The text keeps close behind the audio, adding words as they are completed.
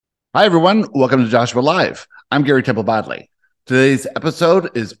Hi, everyone. Welcome to Joshua Live. I'm Gary Temple Bodley. Today's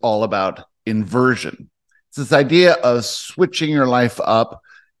episode is all about inversion. It's this idea of switching your life up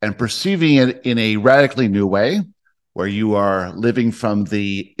and perceiving it in a radically new way, where you are living from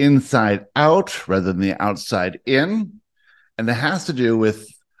the inside out rather than the outside in. And it has to do with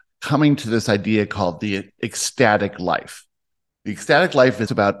coming to this idea called the ecstatic life. The ecstatic life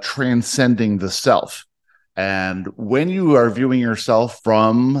is about transcending the self. And when you are viewing yourself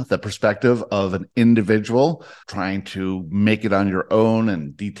from the perspective of an individual trying to make it on your own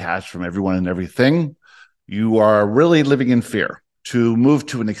and detached from everyone and everything, you are really living in fear. To move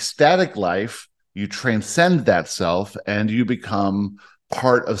to an ecstatic life, you transcend that self and you become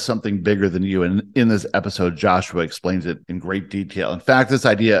part of something bigger than you. And in this episode, Joshua explains it in great detail. In fact, this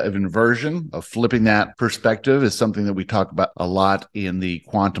idea of inversion, of flipping that perspective, is something that we talk about a lot in the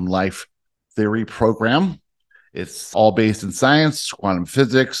quantum life theory program. It's all based in science, quantum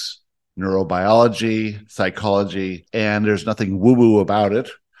physics, neurobiology, psychology, and there's nothing woo-woo about it.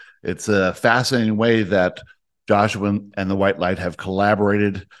 It's a fascinating way that Joshua and the White Light have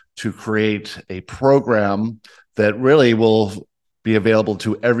collaborated to create a program that really will be available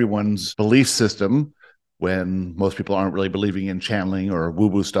to everyone's belief system. When most people aren't really believing in channeling or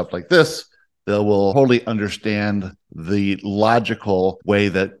woo-woo stuff like this, they will totally understand the logical way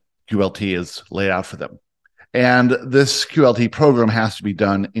that QLT is laid out for them. And this QLT program has to be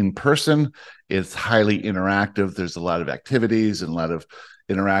done in person. It's highly interactive. There's a lot of activities and a lot of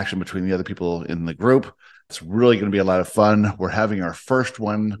interaction between the other people in the group. It's really going to be a lot of fun. We're having our first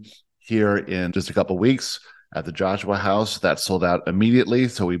one here in just a couple of weeks at the Joshua House. That sold out immediately.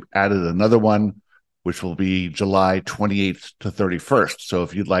 So we added another one, which will be July 28th to 31st. So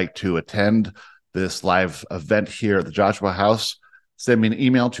if you'd like to attend this live event here at the Joshua House, send me an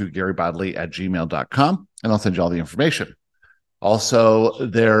email to garybodley@gmail.com, and I'll send you all the information. Also,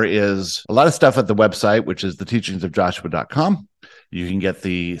 there is a lot of stuff at the website, which is theteachingsofjoshua.com. You can get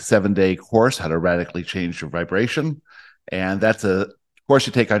the 7-day course, How to Radically Change Your Vibration. And that's a course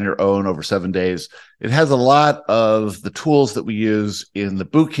you take on your own over 7 days. It has a lot of the tools that we use in the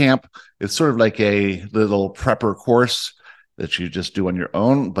boot camp. It's sort of like a little prepper course that you just do on your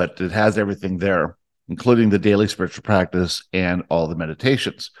own, but it has everything there, including the daily spiritual practice and all the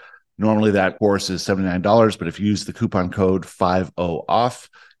meditations. Normally that course is $79, but if you use the coupon code 50OFF,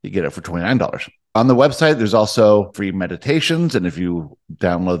 you get it for $29. On the website, there's also free meditations, and if you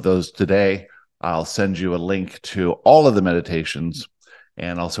download those today, I'll send you a link to all of the meditations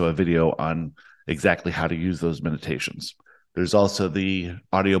and also a video on exactly how to use those meditations. There's also the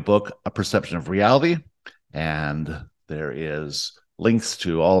audiobook, A Perception of Reality, and there is links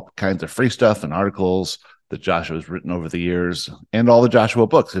to all kinds of free stuff and articles that Joshua has written over the years, and all the Joshua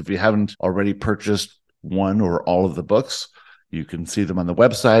books. If you haven't already purchased one or all of the books, you can see them on the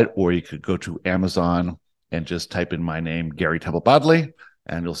website, or you could go to Amazon and just type in my name, Gary Temple Bodley,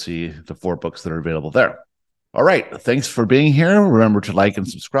 and you'll see the 4 books that are available there. All right. Thanks for being here. Remember to like and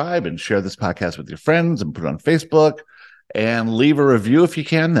subscribe and share this podcast with your friends and put it on Facebook, and leave a review if you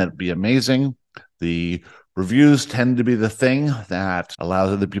can. That'd be amazing. The reviews tend to be the thing that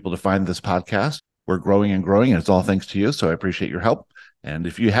allows other people to find this podcast. We're growing and growing, and it's all thanks to you, so I appreciate your help. And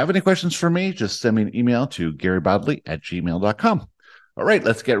if you have any questions for me, just send me an email to garybodley@gmail.com. All right,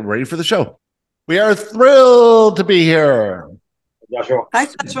 let's get ready for the show. We are thrilled to be here. Joshua. Hi,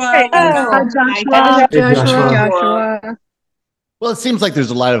 Joshua. Hi, Joshua. Hey, Joshua. Joshua. Well, it seems like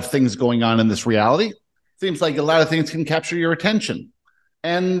there's a lot of things going on in this reality. Seems like a lot of things can capture your attention.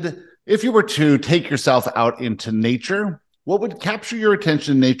 And if you were to take yourself out into nature, what would capture your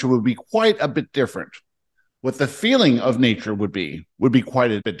attention in nature would be quite a bit different. What the feeling of nature would be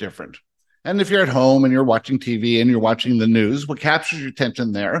quite a bit different. And if you're at home and you're watching TV and you're watching the news, what captures your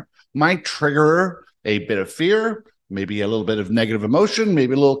attention there might trigger a bit of fear, maybe a little bit of negative emotion,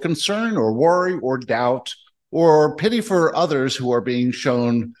 maybe a little concern or worry or doubt or pity for others who are being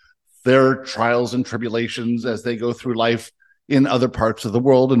shown their trials and tribulations as they go through life in other parts of the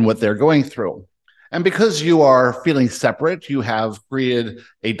world and what they're going through. And because you are feeling separate, you have created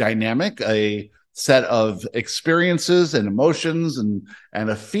a dynamic, a set of experiences and emotions and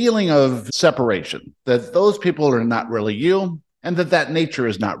a feeling of separation, that those people are not really you and that nature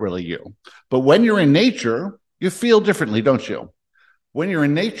is not really you. But when you're in nature, you feel differently, don't you? When you're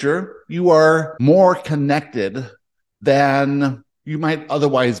in nature, you are more connected than you might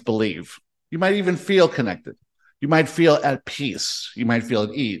otherwise believe. You might even feel connected. You might feel at peace. You might feel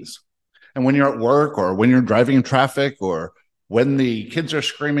at ease. And when you're at work or when you're driving in traffic or when the kids are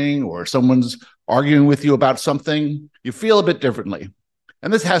screaming or someone's arguing with you about something, you feel a bit differently.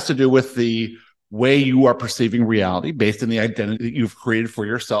 And this has to do with the way you are perceiving reality based on the identity that you've created for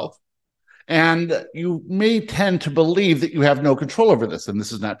yourself. And you may tend to believe that you have no control over this, and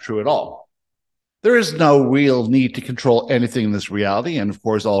this is not true at all. There is no real need to control anything in this reality, and of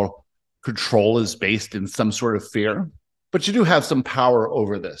course, all control is based in some sort of fear, but you do have some power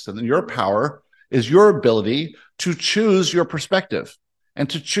over this, and then your power is your ability to choose your perspective and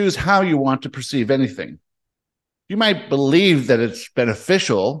to choose how you want to perceive anything. You might believe that it's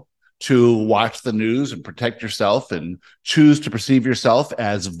beneficial to watch the news and protect yourself and choose to perceive yourself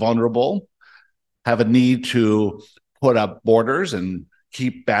as vulnerable, have a need to put up borders and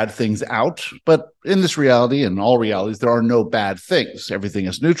keep bad things out. But in this reality and all realities, there are no bad things. Everything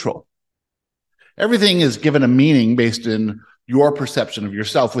is neutral. Everything is given a meaning based in your perception of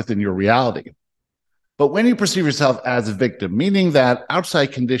yourself within your reality. But when you perceive yourself as a victim, meaning that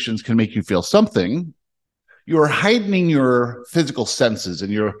outside conditions can make you feel something, you're heightening your physical senses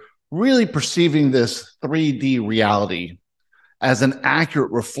and you're really perceiving this 3D reality as an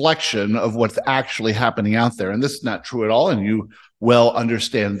accurate reflection of what's actually happening out there. And this is not true at all, and you well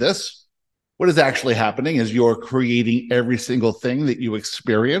understand this. What is actually happening is you're creating every single thing that you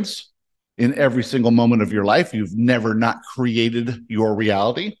experience in every single moment of your life. You've never not created your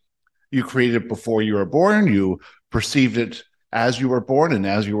reality. You created it before you were born. You perceived it as you were born and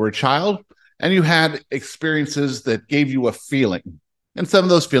as you were a child. And you had experiences that gave you a feeling. And some of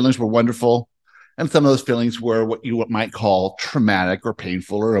those feelings were wonderful. And some of those feelings were what you might call traumatic or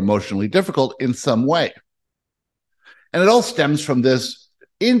painful or emotionally difficult in some way. And it all stems from this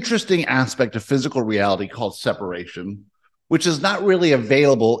interesting aspect of physical reality called separation, which is not really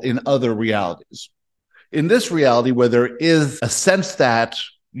available in other realities. In this reality, where there is a sense that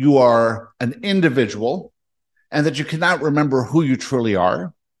you are an individual and that you cannot remember who you truly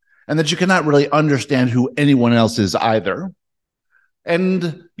are, and that you cannot really understand who anyone else is either,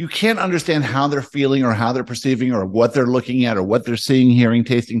 and you can't understand how they're feeling or how they're perceiving or what they're looking at or what they're seeing, hearing,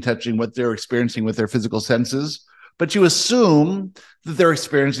 tasting, touching, what they're experiencing with their physical senses, but you assume that they're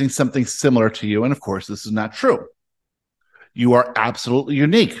experiencing something similar to you. And of course, this is not true. You are absolutely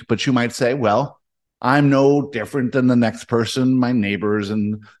unique, but you might say, well, I'm no different than the next person, my neighbors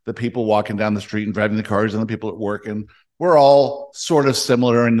and the people walking down the street and driving the cars and the people at work. And we're all sort of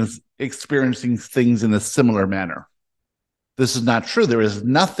similar and experiencing things in a similar manner. This is not true. There is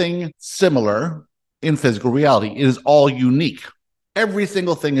nothing similar in physical reality. It is all unique. Every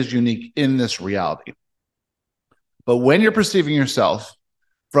single thing is unique in this reality. But when you're perceiving yourself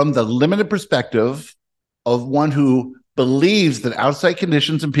from the limited perspective of one who believes that outside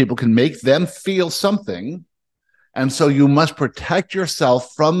conditions and people can make them feel something, and so you must protect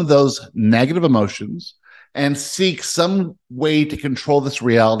yourself from those negative emotions and seek some way to control this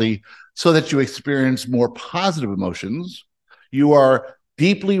reality so that you experience more positive emotions, you are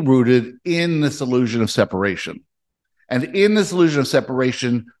deeply rooted in this illusion of separation. And in this illusion of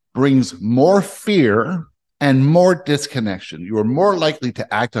separation brings more fear and more disconnection. You are more likely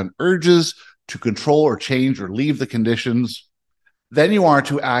to act on urges to control or change or leave the conditions than you are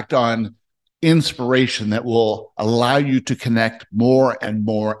to act on inspiration that will allow you to connect more and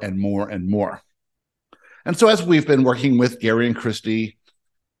more and more and more. And so as we've been working with Gary and Christy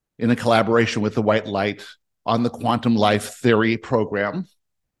in a collaboration with the White Light on the Quantum Life Theory program,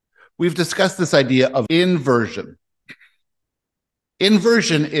 we've discussed this idea of inversion.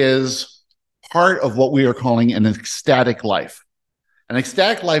 Inversion is part of what we are calling an ecstatic life. An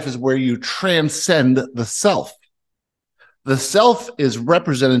ecstatic life is where you transcend the self. The self is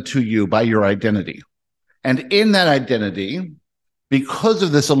represented to you by your identity. And in that identity, because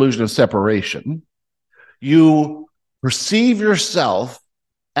of this illusion of separation, you perceive yourself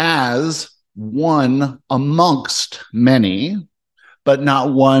as one amongst many, but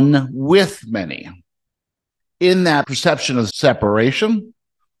not one with many. In that perception of separation,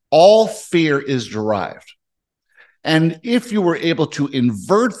 all fear is derived. And if you were able to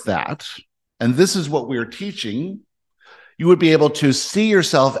invert that, and this is what we're teaching, you would be able to see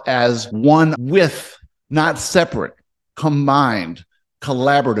yourself as one with, not separate, combined,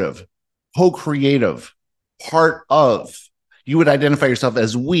 collaborative, co-creative, part of. You would identify yourself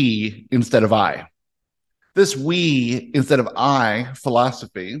as we instead of I. This we instead of I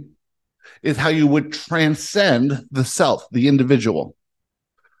philosophy is how you would transcend the self, the individual,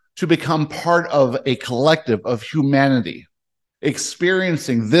 to become part of a collective of humanity,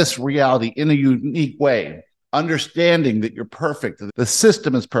 experiencing this reality in a unique way, understanding that you're perfect, the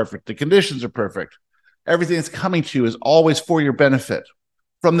system is perfect, the conditions are perfect, everything that's coming to you is always for your benefit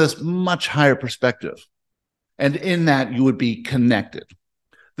from this much higher perspective. And in that, you would be connected.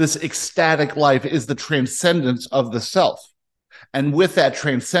 This ecstatic life is the transcendence of the self. And with that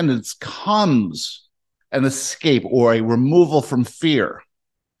transcendence comes an escape or a removal from fear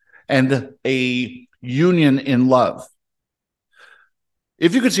and a union in love.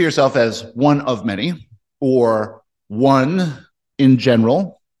 If you could see yourself as one of many or one in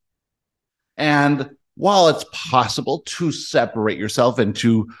general, and while it's possible to separate yourself and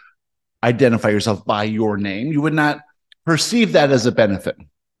to identify yourself by your name, you would not perceive that as a benefit.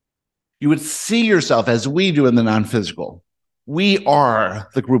 You would see yourself as we do in the non-physical. We are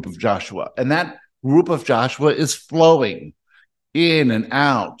the group of Joshua, and that group of Joshua is flowing in and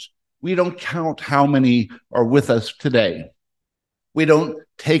out. We don't count how many are with us today. We don't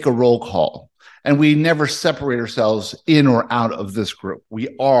take a roll call, and we never separate ourselves in or out of this group.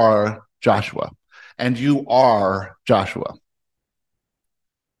 We are Joshua, and you are Joshua.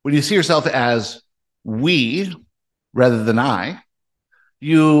 When you see yourself as we rather than I,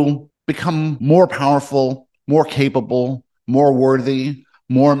 you become more powerful, more capable, more worthy,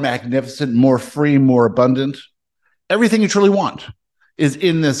 more magnificent, more free, more abundant. Everything you truly want is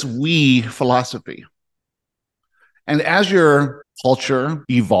in this we philosophy. And as your culture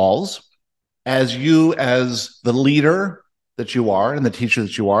evolves, as you, as the leader that you are and the teacher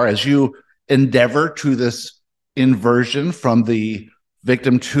that you are, as you endeavor to this inversion from the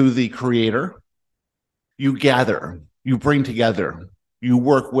victim to the creator, you gather, you bring together, you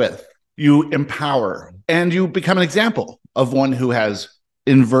work with, you empower, and you become an example of one who has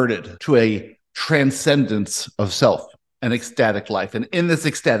inverted to a transcendence of self, an ecstatic life. And in this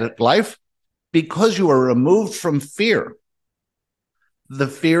ecstatic life, because you are removed from fear, the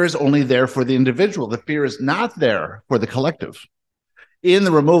fear is only there for the individual. The fear is not there for the collective. In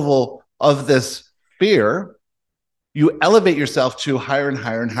the removal of this fear, you elevate yourself to higher and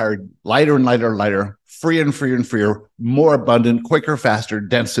higher and higher, lighter and lighter and lighter, freer and freer and freer, more abundant, quicker, faster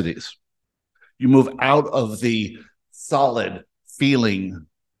densities. You move out of the solid, feeling,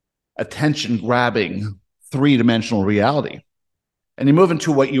 attention-grabbing, three-dimensional reality, and you move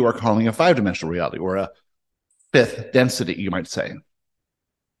into what you are calling a five-dimensional reality, or a fifth density, you might say.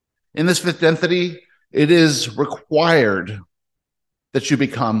 In this fifth density, it is required that you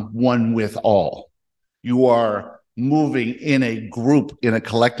become one with all. You are moving in a group, in a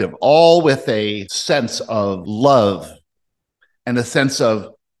collective, all with a sense of love and a sense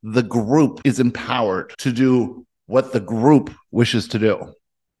of the group is empowered to do what the group wishes to do.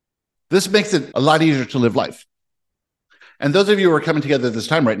 This makes it a lot easier to live life. And those of you who are coming together this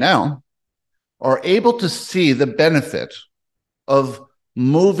time right now are able to see the benefit of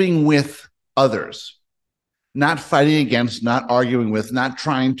moving with others, not fighting against, not arguing with, not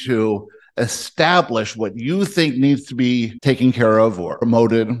trying to establish what you think needs to be taken care of or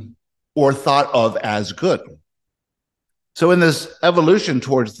promoted or thought of as good. So in this evolution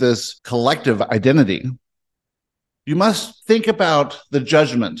towards this collective identity, you must think about the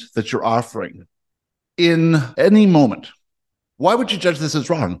judgment that you're offering in any moment. Why would you judge this as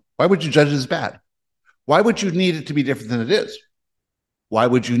wrong? Why would you judge it as bad? Why would you need it to be different than it is? Why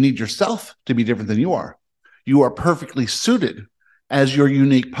would you need yourself to be different than you are? You are perfectly suited as your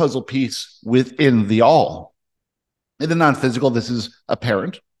unique puzzle piece within the all. In the non-physical, this is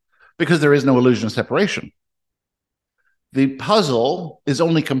apparent because there is no illusion of separation. The puzzle is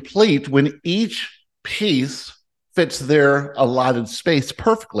only complete when each piece fits their allotted space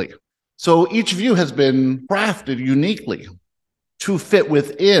perfectly. So each of you has been crafted uniquely to fit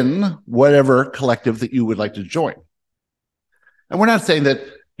within whatever collective that you would like to join. And we're not saying that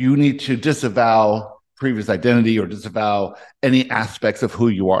you need to disavow previous identity or disavow any aspects of who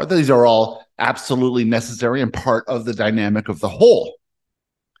you are. These are all absolutely necessary and part of the dynamic of the whole.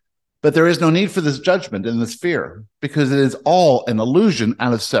 But there is no need for this judgment and this fear because it is all an illusion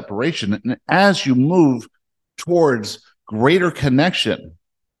out of separation. And as you move towards greater connection,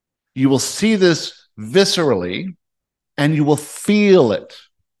 you will see this viscerally and you will feel it.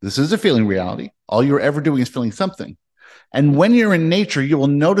 This is a feeling reality. All you're ever doing is feeling something. And when you're in nature, you will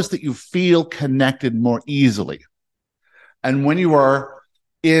notice that you feel connected more easily. And when you are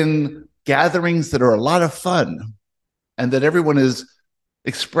in gatherings that are a lot of fun and that everyone is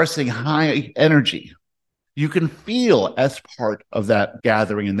expressing high energy, you can feel as part of that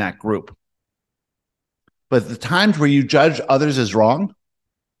gathering in that group. But the times where you judge others as wrong,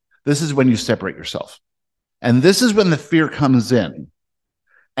 this is when you separate yourself. And this is when the fear comes in.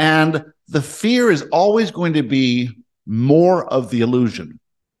 And the fear is always going to be more of the illusion,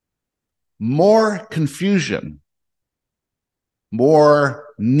 more confusion, more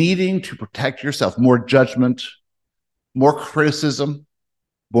needing to protect yourself, more judgment, more criticism,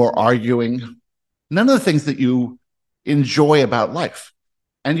 more arguing, none of the things that you enjoy about life.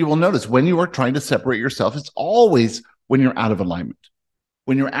 And you will notice when you are trying to separate yourself, it's always when you're out of alignment,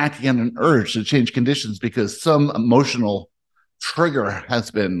 when you're acting on an urge to change conditions because some emotional trigger has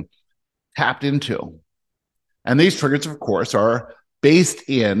been tapped into. And these triggers, of course, are based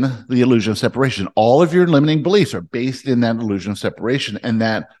in the illusion of separation. All of your limiting beliefs are based in that illusion of separation and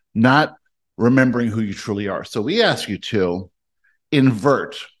that not remembering who you truly are. So we ask you to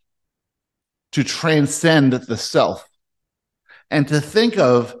invert, to transcend the self, and to think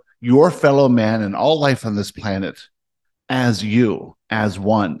of your fellow man and all life on this planet as you, as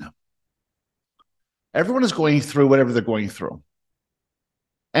one. Everyone is going through whatever they're going through.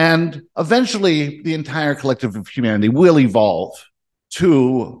 And eventually, the entire collective of humanity will evolve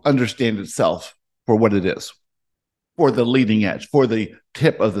to understand itself for what it is, for the leading edge, for the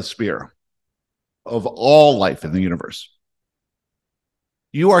tip of the spear of all life in the universe.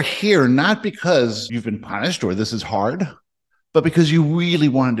 You are here not because you've been punished or this is hard, but because you really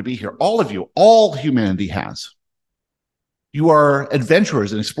wanted to be here. All of you, all humanity has. You are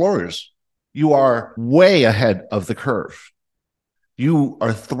adventurers and explorers. You are way ahead of the curve. You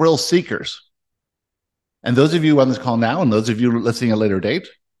are thrill seekers. And those of you on this call now, and those of you listening at a later date,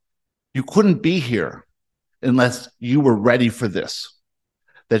 you couldn't be here unless you were ready for this,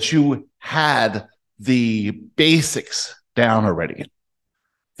 that you had the basics down already.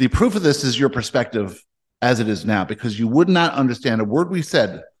 The proof of this is your perspective as it is now, because you would not understand a word we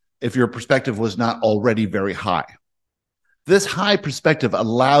said if your perspective was not already very high. This high perspective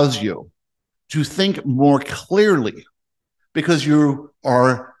allows you to think more clearly because you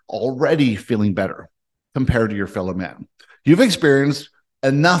are already feeling better compared to your fellow man. You've experienced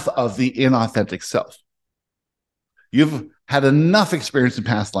enough of the inauthentic self. You've had enough experience in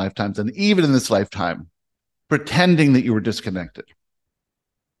past lifetimes, and even in this lifetime, pretending that you were disconnected.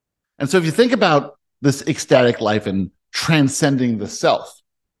 And so if you think about this ecstatic life and transcending the self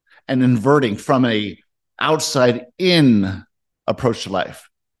and inverting from a outside in approach to life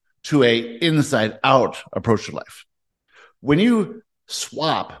to a inside out approach to life, when you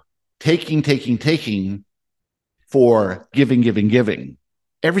swap taking for giving,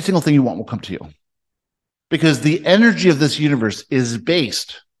 every single thing you want will come to you. Because the energy of this universe is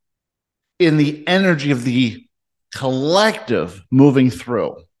based in the energy of the collective moving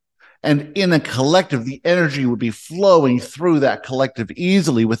through. And in a collective, the energy would be flowing through that collective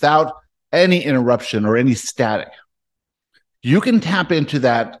easily without any interruption or any static. You can tap into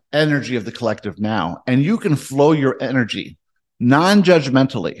that energy of the collective now, and you can flow your energy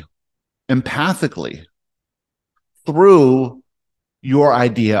non-judgmentally, empathically, through your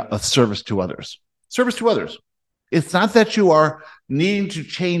idea of service to others. Service to others. It's not that you are needing to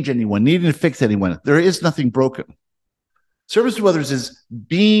change anyone, needing to fix anyone. There is nothing broken. Service to others is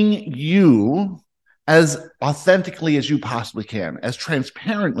being you as authentically as you possibly can, as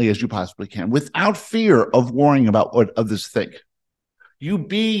transparently as you possibly can, without fear of worrying about what others think. You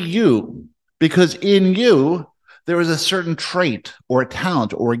be you, because in you, there is a certain trait or a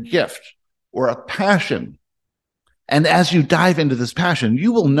talent or a gift or a passion. And as you dive into this passion,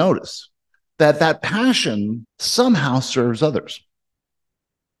 you will notice that that passion somehow serves others.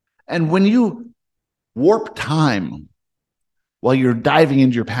 And when you warp time while you're diving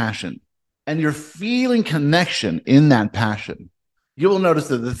into your passion and you're feeling connection in that passion, you will notice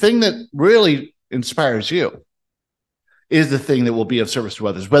that the thing that really inspires you is the thing that will be of service to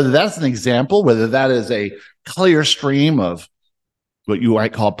others. Whether that's an example, whether that is a clear stream of what you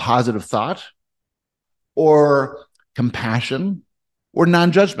might call positive thought, or compassion, or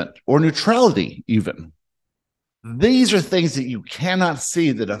non-judgment, or neutrality even. These are things that you cannot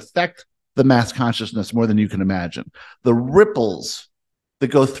see that affect the mass consciousness more than you can imagine. The ripples that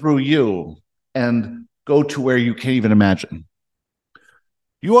go through you and go to where you can't even imagine.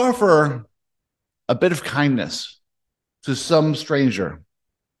 You offer a bit of kindness to some stranger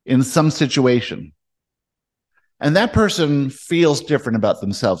in some situation, and that person feels different about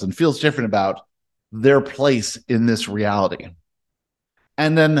themselves and feels different about their place in this reality.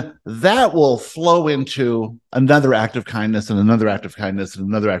 And then that will flow into another act of kindness and another act of kindness and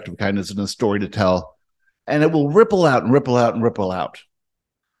another act of kindness and a story to tell. And it will ripple out and ripple out and ripple out.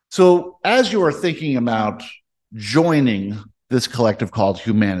 So as you are thinking about joining this collective called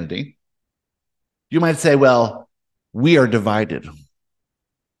humanity, you might say, well, we are divided.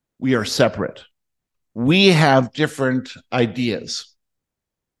 We are separate. We have different ideas.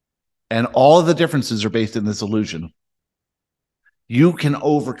 And all of the differences are based in this illusion. You can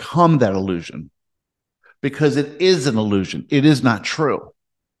overcome that illusion because it is an illusion. It is not true.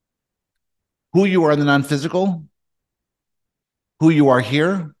 Who you are in the non-physical, who you are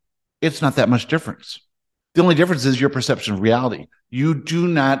here, it's not that much difference. The only difference is your perception of reality. You do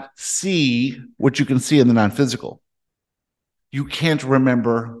not see what you can see in the non-physical. you can't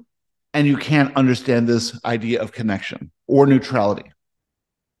remember and you can't understand this idea of connection or neutrality.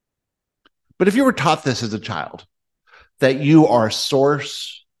 But if you were taught this as a child, that you are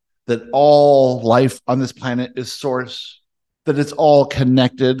source, that all life on this planet is source, that it's all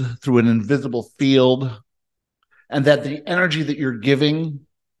connected through an invisible field, and that the energy that you're giving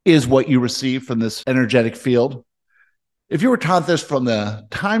is what you receive from this energetic field. If you were taught this from the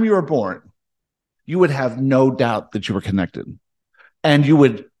time you were born, you would have no doubt that you were connected, and you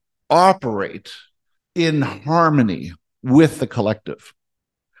would operate in harmony with the collective.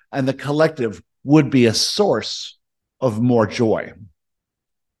 And the collective would be a source of more joy.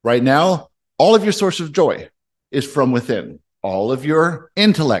 Right now, all of your source of joy is from within. All of your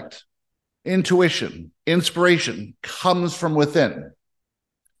intellect, intuition, inspiration comes from within.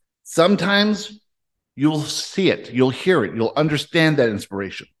 Sometimes you'll see it, you'll hear it, you'll understand that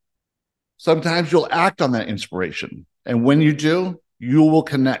inspiration. Sometimes you'll act on that inspiration. And when you do, you will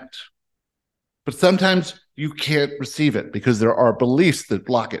connect. But sometimes you can't receive it because there are beliefs that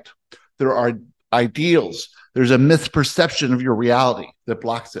block it. There are ideals. There's a misperception of your reality that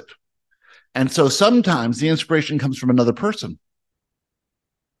blocks it. And so sometimes the inspiration comes from another person.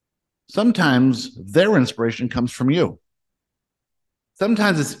 Sometimes their inspiration comes from you.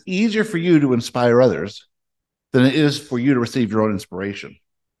 Sometimes it's easier for you to inspire others than it is for you to receive your own inspiration.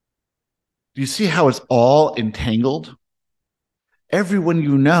 Do you see how it's all entangled? Everyone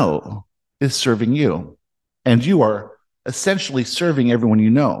you know is serving you, and you are essentially serving everyone you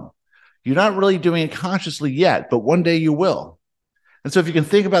know. You're not really doing it consciously yet, but one day you will. And so if you can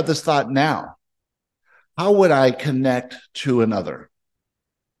think about this thought now, how would I connect to another?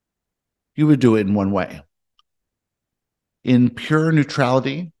 You would do it in one way. In pure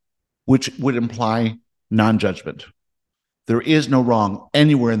neutrality, which would imply non-judgment. There is no wrong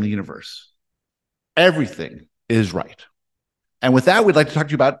anywhere in the universe. Everything is right. And with that, we'd like to talk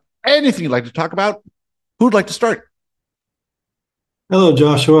to you about anything you'd like to talk about. Who'd like to start? Hello,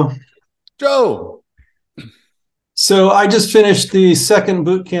 Joshua. Joe. So I just finished the second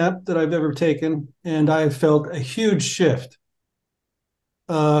boot camp that I've ever taken, and I felt a huge shift.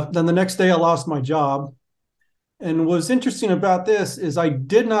 Then the next day I lost my job. And what's interesting about this is I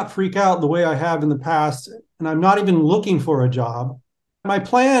did not freak out the way I have in the past, and I'm not even looking for a job. My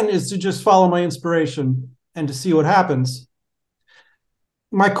plan is to just follow my inspiration and to see what happens.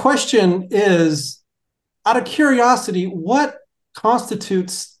 My question is, out of curiosity, what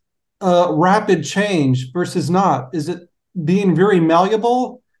constitutes rapid change versus not? Is it being very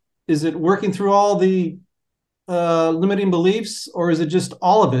malleable? Is it working through all the limiting beliefs, or is it just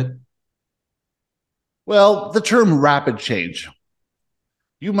all of it? Well, the term rapid change,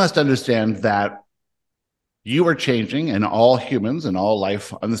 you must understand that you are changing, and all humans and all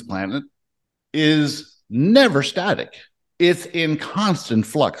life on this planet is never static. It's in constant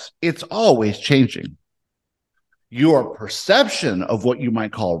flux. It's always changing. Your perception of what you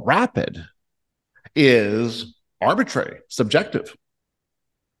might call rapid is arbitrary, subjective.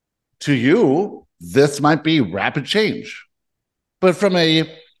 To you, this might be rapid change. But from a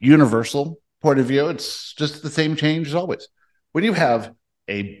universal point of view, it's just the same change as always. When you have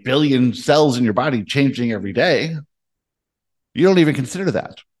a billion cells in your body changing every day, you don't even consider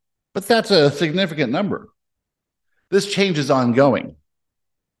that. But that's a significant number. This change is ongoing.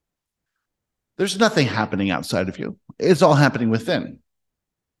 There's nothing happening outside of you. It's all happening within.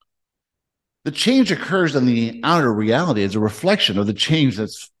 The change occurs in the outer reality as a reflection of the change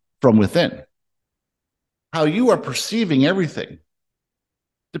that's from within. How you are perceiving everything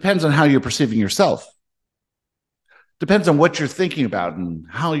depends on how you're perceiving yourself. Depends on what you're thinking about and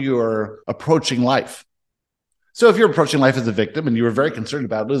how you're approaching life. So if you're approaching life as a victim and you were very concerned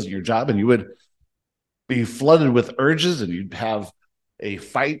about losing your job, and you would be flooded with urges and you'd have a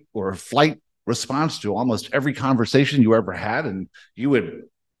fight or a flight response to almost every conversation you ever had, and you would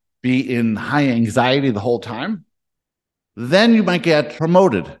be in high anxiety the whole time, then you might get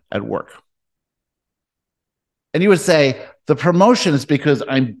promoted at work. And you would say, the promotion is because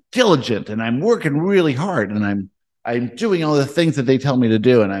I'm diligent and I'm working really hard and I'm doing all the things that they tell me to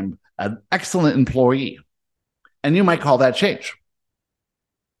do, and I'm an excellent employee. And you might call that change.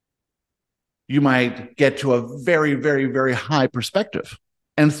 You might get to a very, very, very high perspective,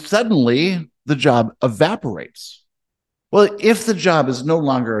 and suddenly the job evaporates. Well, if the job is no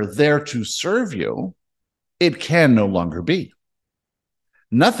longer there to serve you, it can no longer be.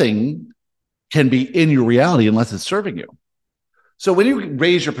 Nothing can be in your reality unless it's serving you. So when you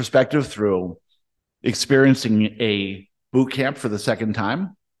raise your perspective through experiencing a boot camp for the second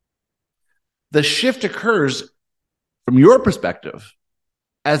time, the shift occurs from your perspective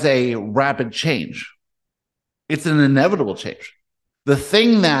as a rapid change. It's an inevitable change. The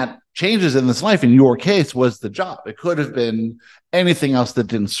thing that changes in this life, in your case, was the job. It could have been anything else that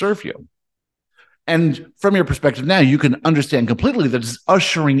didn't serve you. And from your perspective now, you can understand completely that it's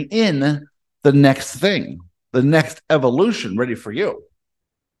ushering in the next thing, the next evolution ready for you.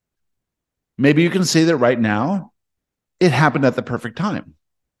 Maybe you can see that right now, it happened at the perfect time.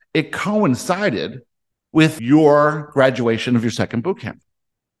 It coincided with your graduation of your second boot camp.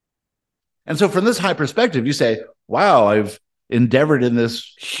 And so from this high perspective, you say, wow, I've endeavored in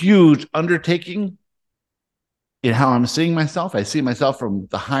this huge undertaking in how I'm seeing myself. I see myself from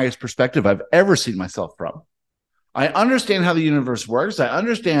the highest perspective I've ever seen myself from. I understand how the universe works. I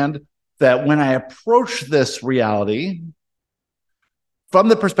understand that when I approach this reality from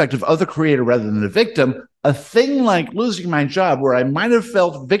the perspective of the creator rather than the victim, a thing like losing my job where I might have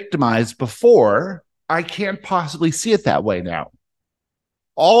felt victimized before, I can't possibly see it that way now.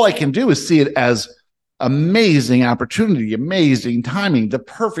 All I can do is see it as amazing opportunity, amazing timing, the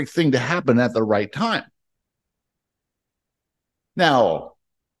perfect thing to happen at the right time. Now,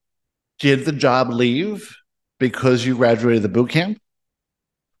 did the job leave because you graduated the boot camp?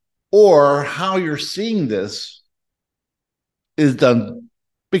 Or how you're seeing this is done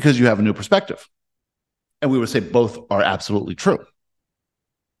because you have a new perspective? And we would say both are absolutely true.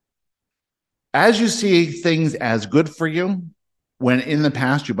 As you see things as good for you, when in the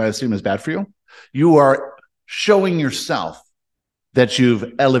past you might have seen them as bad for you, you are showing yourself that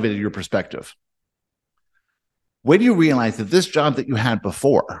you've elevated your perspective. When you realize that this job that you had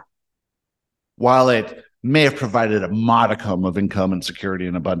before, while it may have provided a modicum of income and security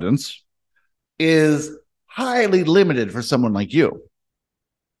and abundance, is highly limited for someone like you,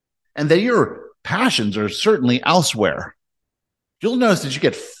 and that your passions are certainly elsewhere, you'll notice that you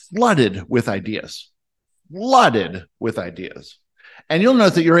get flooded with ideas. And you'll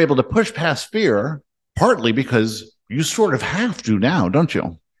notice that you're able to push past fear, partly because you sort of have to now, don't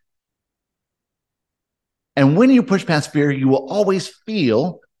you? And when you push past fear, you will always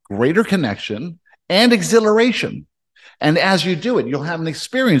feel greater connection and exhilaration. And as you do it, you'll have an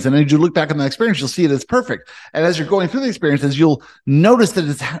experience. And as you look back on that experience, you'll see it as perfect. And as you're going through the experiences, you'll notice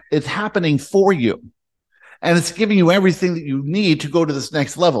that it's happening for you. And it's giving you everything that you need to go to this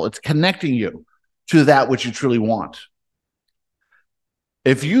next level. It's connecting you to that which you truly want.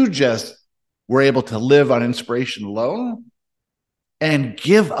 If you just were able to live on inspiration alone and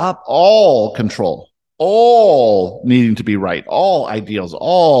give up all control, all needing to be right, all ideals,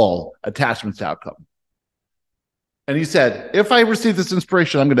 all attachments to outcome. And he said, if I receive this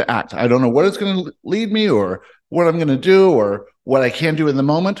inspiration, I'm going to act. I don't know what it's going to lead me or what I'm going to do or what I can do in the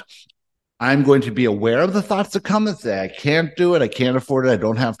moment. I'm going to be aware of the thoughts that come that say, I can't do it. I can't afford it. I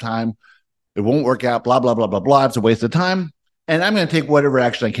don't have time. It won't work out, blah, blah, blah, blah, blah. It's a waste of time. And I'm going to take whatever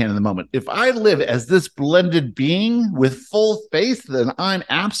action I can in the moment. If I live as this blended being with full faith, then I'm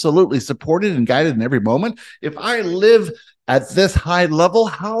absolutely supported and guided in every moment. If I live at this high level,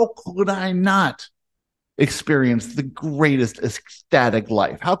 how could I not experience the greatest ecstatic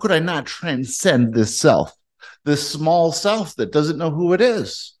life? How could I not transcend this self, this small self that doesn't know who it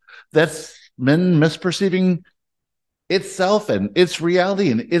is, that's been misperceiving itself and its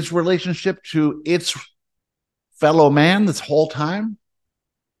reality and its relationship to its fellow man this whole time?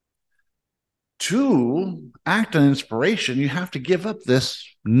 To act on inspiration, you have to give up this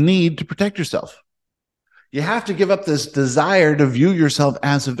need to protect yourself. You have to give up this desire to view yourself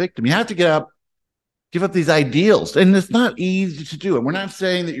as a victim. You have to give up these ideals. And it's not easy to do. And we're not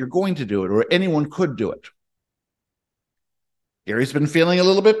saying that you're going to do it or anyone could do it. Gary's been feeling a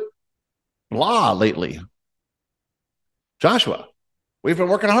little bit blah lately. Joshua, we've been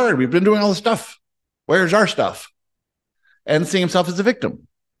working hard. We've been doing all this stuff. Where's our stuff? And seeing himself as a victim.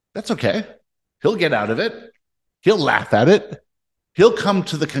 That's okay. He'll get out of it. He'll laugh at it. He'll come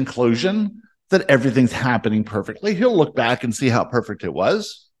to the conclusion that everything's happening perfectly. He'll look back and see how perfect it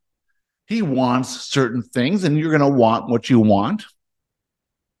was. He wants certain things, and you're going to want what you want.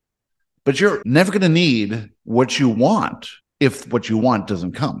 But you're never going to need what you want if what you want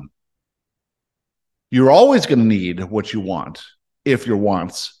doesn't come. You're always going to need what you want if your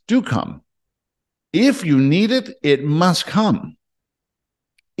wants do come. If you need it, it must come.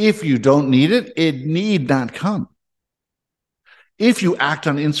 If you don't need it, it need not come. If you act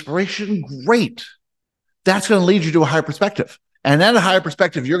on inspiration, great. That's going to lead you to a higher perspective. And at a higher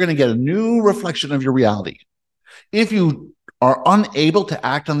perspective, you're going to get a new reflection of your reality. If you are unable to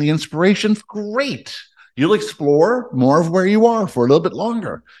act on the inspiration, great. You'll explore more of where you are for a little bit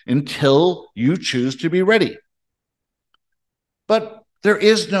longer until you choose to be ready. But there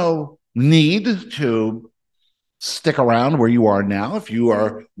is no need to stick around where you are now. If you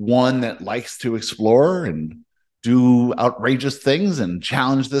are one that likes to explore and do outrageous things and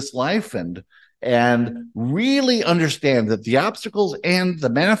challenge this life and really understand that the obstacles and the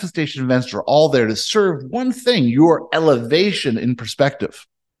manifestation events are all there to serve one thing, your elevation in perspective.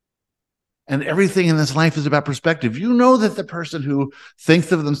 And everything in this life is about perspective. You know that the person who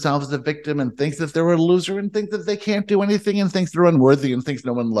thinks of themselves as a victim and thinks that they're a loser and thinks that they can't do anything and thinks they're unworthy and thinks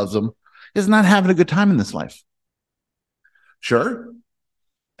no one loves them is not having a good time in this life. Sure,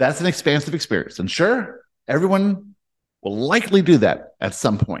 that's an expansive experience. And sure, everyone will likely do that at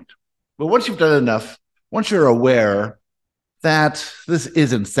some point. But once you've done enough, once you're aware that this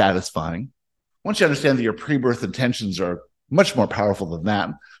isn't satisfying, once you understand that your pre-birth intentions are much more powerful than that,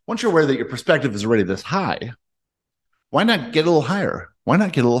 once you're aware that your perspective is already this high, why not get a little higher? Why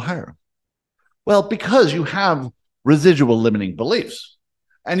not get a little higher? Well, because you have residual limiting beliefs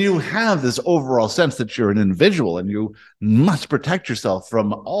and you have this overall sense that you're an individual and you must protect yourself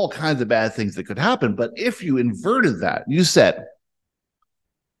from all kinds of bad things that could happen. But if you inverted that, you said,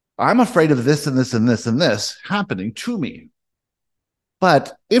 I'm afraid of this and this and this and this happening to me.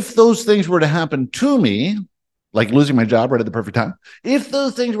 But if those things were to happen to me, like losing my job right at the perfect time, if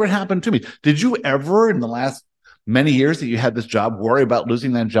those things were to happen to me, did you ever in the last many years that you had this job worry about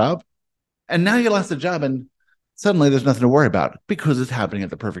losing that job? And now you lost the job and suddenly there's nothing to worry about because it's happening at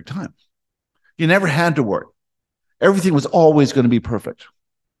the perfect time. You never had to worry. Everything was always going to be perfect.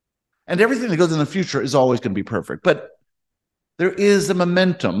 And everything that goes in the future is always going to be perfect. But there is a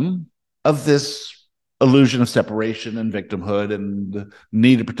momentum of this illusion of separation and victimhood and the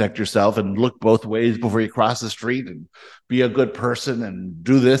need to protect yourself and look both ways before you cross the street and be a good person and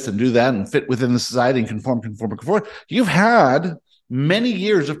do this and do that and fit within the society and conform. You've had many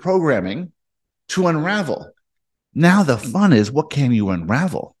years of programming to unravel. Now the fun is, what can you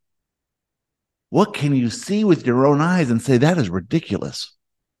unravel? What can you see with your own eyes and say, that is ridiculous?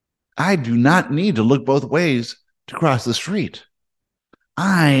 I do not need to look both ways to cross the street.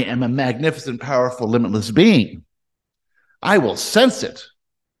 I am a magnificent, powerful, limitless being. I will sense it.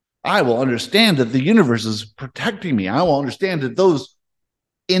 I will understand that the universe is protecting me. I will understand that those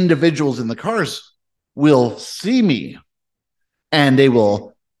individuals in the cars will see me and they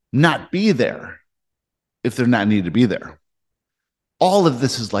will not be there if they're not needed to be there. All of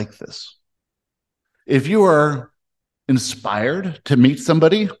this is like this. If you are inspired to meet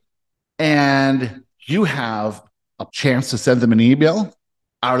somebody and you have a chance to send them an email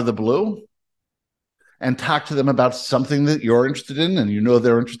out of the blue and talk to them about something that you're interested in and you know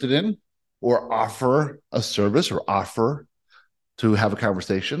they're interested in, or offer a service or offer to have a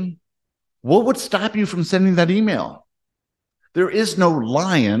conversation, what would stop you from sending that email? There is no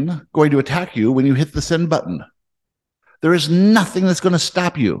lion going to attack you when you hit the send button. There is nothing that's going to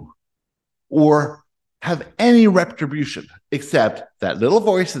stop you or have any retribution except that little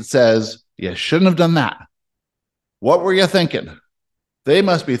voice that says, you shouldn't have done that. What were you thinking? They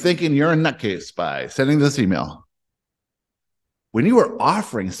must be thinking you're a nutcase by sending this email. When you are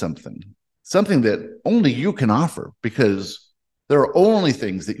offering something that only you can offer, because there are only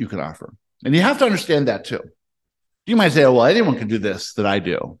things that you can offer. And you have to understand that too. You might say, well, anyone can do this that I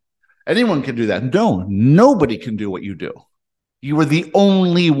do. Anyone can do that. No, nobody can do what you do. You are the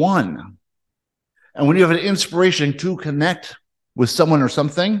only one. And when you have an inspiration to connect with someone or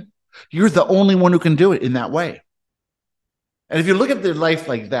something, you're the only one who can do it in that way. And if you look at their life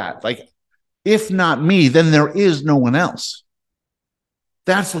like that, like, if not me, then there is no one else.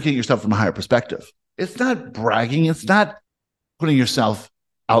 That's looking at yourself from a higher perspective. It's not bragging. It's not putting yourself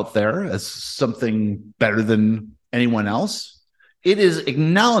out there as something better than anyone else. It is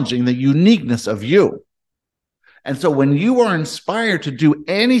acknowledging the uniqueness of you. And so when you are inspired to do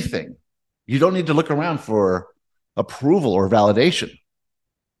anything, you don't need to look around for approval or validation.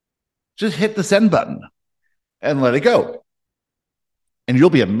 Just hit the send button and let it go. And you'll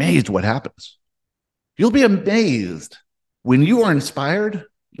be amazed what happens. You'll be amazed when you are inspired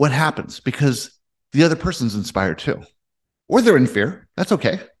what happens, because the other person's inspired too. Or they're in fear. That's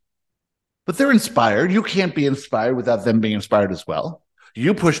okay. But they're inspired. You can't be inspired without them being inspired as well.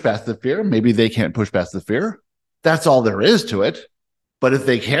 You push past the fear. Maybe they can't push past the fear. That's all there is to it. But if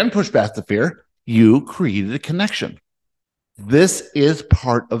they can push past the fear, you created a connection. This is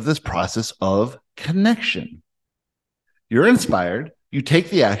part of this process of connection. You're inspired. You take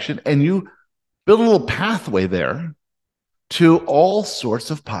the action and you build a little pathway there to all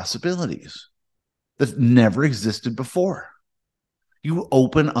sorts of possibilities that never existed before. You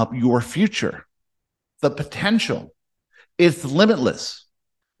open up your future, the potential. It's limitless.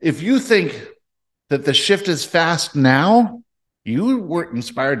 If you think that the shift is fast now, you weren't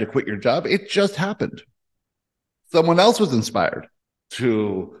inspired to quit your job. It just happened. Someone else was inspired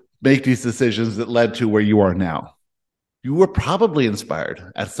to make these decisions that led to where you are now. You were probably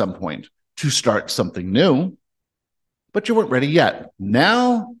inspired at some point to start something new, but you weren't ready yet.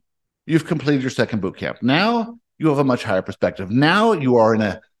 Now you've completed your second boot camp. Now you have a much higher perspective. Now you are in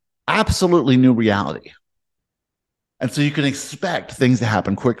an absolutely new reality. And so you can expect things to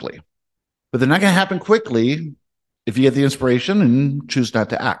happen quickly. But they're not going to happen quickly if you get the inspiration and choose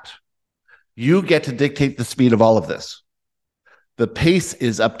not to act. You get to dictate the speed of all of this. The pace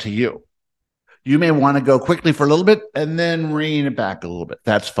is up to you. You may want to go quickly for a little bit and then rein it back a little bit.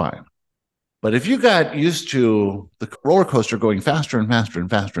 That's fine. But if you got used to the roller coaster going faster and faster and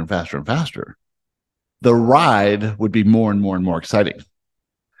faster and faster and faster, the ride would be more and more and more exciting.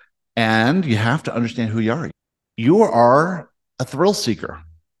 And you have to understand who you are. You are a thrill seeker.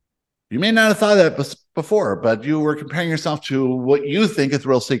 You may not have thought that before, but you were comparing yourself to what you think a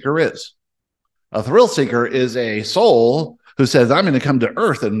thrill seeker is. A thrill seeker is a soul who says, I'm going to come to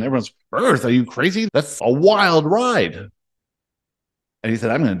Earth. And everyone's, Earth? Are you crazy? That's a wild ride. And he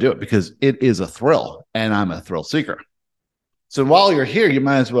said, I'm going to do it because it is a thrill, and I'm a thrill seeker. So while you're here, you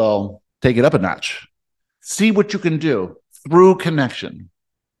might as well take it up a notch. See what you can do through connection.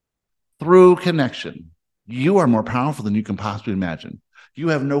 Through connection. You are more powerful than you can possibly imagine. You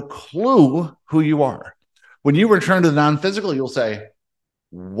have no clue who you are. When you return to the non-physical, you'll say,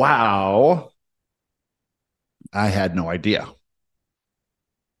 wow, I had no idea.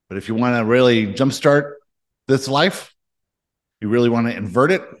 But if you want to really jumpstart this life, you really want to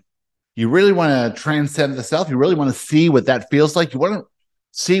invert it, you really want to transcend the self, you really want to see what that feels like, you want to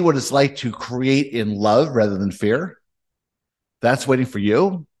see what it's like to create in love rather than fear, that's waiting for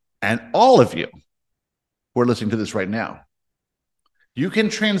you and all of you who are listening to this right now. You can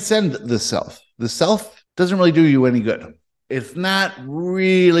transcend the self. The self doesn't really do you any good. It's not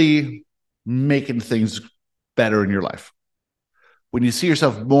really making things better in your life. When you see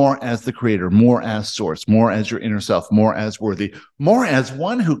yourself more as the creator, more as source, more as your inner self, more as worthy, more as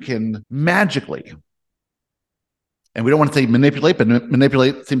one who can magically, and we don't want to say manipulate, but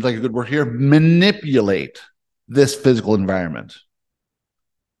manipulate seems like a good word here, manipulate this physical environment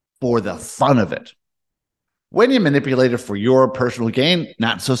for the fun of it. When you manipulate it for your personal gain,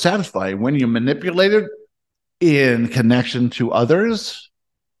 not so satisfying. When you manipulate it in connection to others,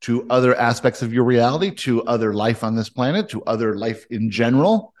 to other aspects of your reality, to other life on this planet, to other life in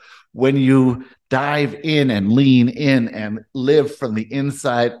general, when you dive in and lean in and live from the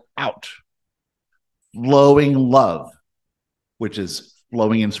inside out, flowing love, which is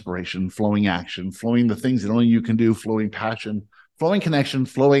flowing inspiration, flowing action, flowing the things that only you can do, flowing passion, flowing connection,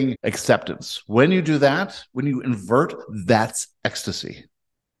 flowing acceptance. When you do that, when you invert, that's ecstasy.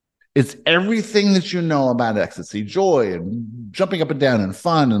 It's everything that you know about ecstasy, joy and jumping up and down and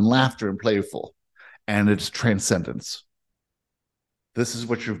fun and laughter and playful. And it's transcendence. This is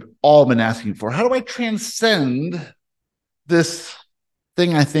what you've all been asking for. How do I transcend this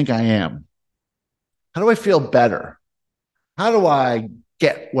thing I think I am? How do I feel better? How do I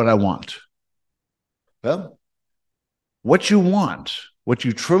get what I want? Well, what you want, what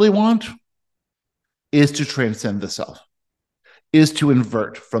you truly want, is to transcend the self, is to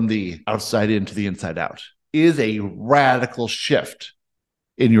invert from the outside in to the inside out, is a radical shift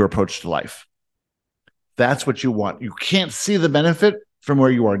in your approach to life. That's what you want. You can't see the benefit from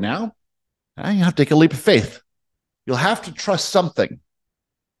where you are now. You have to take a leap of faith. You'll have to trust something.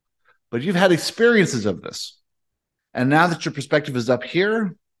 But you've had experiences of this. And now that your perspective is up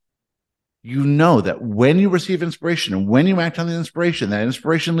here, you know that when you receive inspiration and when you act on the inspiration, that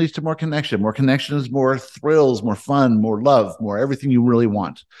inspiration leads to more connection. More connection is more thrills, more fun, more love, more everything you really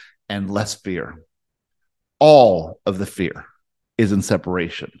want, and less fear. All of the fear is in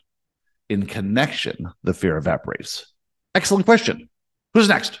separation. In connection, the fear evaporates. Excellent question. Who's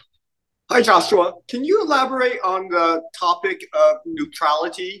next? Hi, Joshua. Can you elaborate on the topic of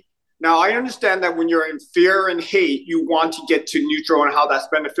neutrality? Now, I understand that when you're in fear and hate, you want to get to neutral and how that's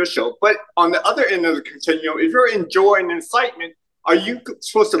beneficial. But on the other end of the continuum, if you're in joy and excitement, are you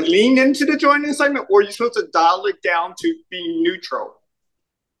supposed to lean into the joy and excitement, or are you supposed to dial it down to being neutral?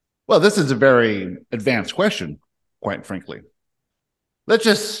 Well, this is a very advanced question, quite frankly. Let's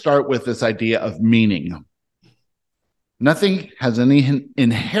just start with this idea of meaning. Nothing has any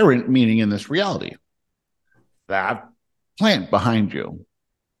inherent meaning in this reality. That plant behind you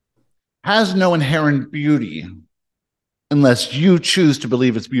has no inherent beauty unless you choose to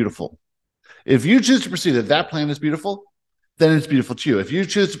believe it's beautiful. If you choose to perceive that that plant is beautiful, then it's beautiful to you. If you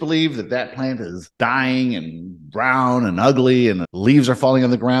choose to believe that that plant is dying and brown and ugly and leaves are falling on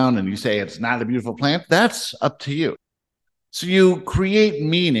the ground and you say it's not a beautiful plant, that's up to you. So you create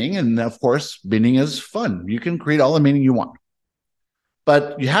meaning, and of course, meaning is fun. You can create all the meaning you want.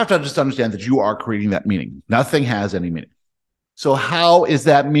 But you have to just understand that you are creating that meaning. Nothing has any meaning. So how is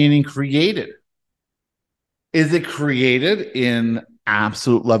that meaning created? Is it created in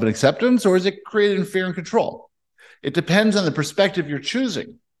absolute love and acceptance, or is it created in fear and control? It depends on the perspective you're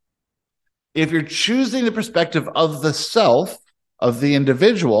choosing. If you're choosing the perspective of the self, of the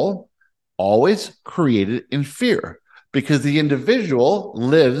individual, always created in fear, because the individual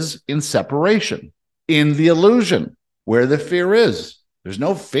lives in separation, in the illusion, where the fear is. There's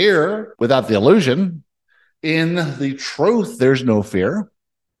no fear without the illusion. In the truth, there's no fear.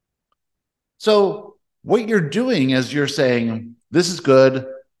 So what you're doing is you're saying, this is good,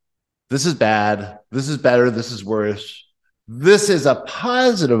 this is bad, this is better, this is worse. This is a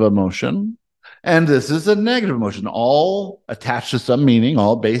positive emotion, and this is a negative emotion, all attached to some meaning,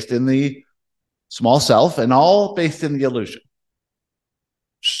 all based in the small self, and all based in the illusion.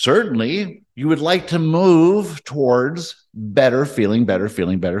 Certainly, you would like to move towards better feeling, better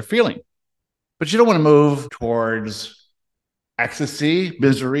feeling, better feeling. But you don't want to move towards ecstasy,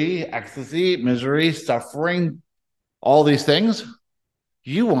 misery, suffering, all these things.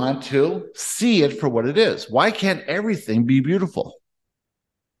 You want to see it for what it is. Why can't everything be beautiful?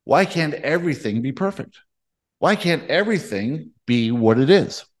 Why can't everything be perfect? Why can't everything be what it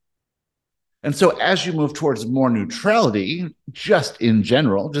is? And so as you move towards more neutrality, just in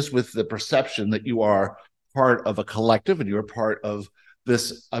general, just with the perception that you are part of a collective and you're part of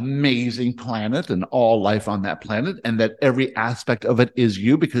this amazing planet and all life on that planet, and that every aspect of it is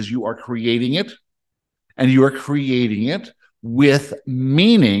you because you are creating it, and you are creating it with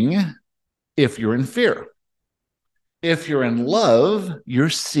meaning. If you're in fear, if you're in love, you're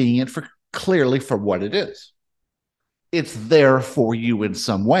seeing it clearly for what it is. It's there for you in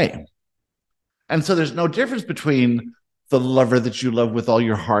some way. And so there's no difference between the lover that you love with all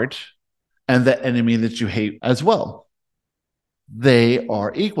your heart and the enemy that you hate as well. They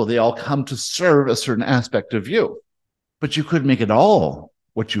are equal. They all come to serve a certain aspect of you. But you could make it all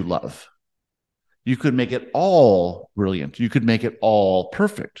what you love. You could make it all brilliant. You could make it all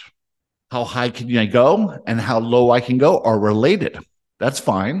perfect. How high can I go and how low I can go are related. That's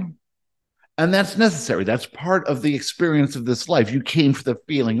fine. And that's necessary. That's part of the experience of this life. You came for the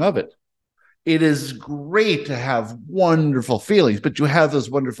feeling of it. It is great to have wonderful feelings, but you have those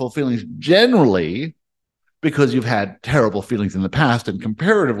wonderful feelings generally because you've had terrible feelings in the past, and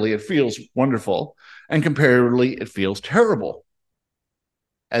comparatively it feels wonderful, and comparatively it feels terrible.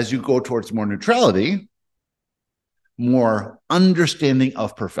 As you go towards more neutrality, more understanding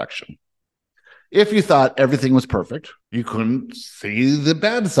of perfection. If you thought everything was perfect, you couldn't see the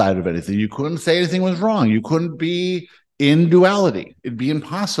bad side of anything. You couldn't say anything was wrong. You couldn't be in duality. It'd be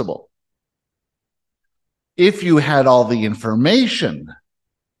impossible. If you had all the information,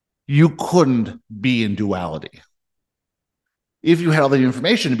 you couldn't be in duality. If you had all the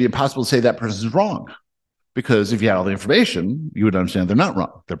information, it'd be impossible to say that person's wrong. Because if you had all the information, you would understand they're not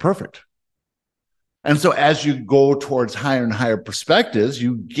wrong. They're perfect. And so as you go towards higher and higher perspectives,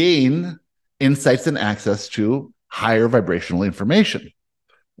 you gain insights and access to higher vibrational information.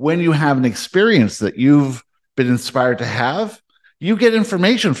 When you have an experience that you've been inspired to have, you get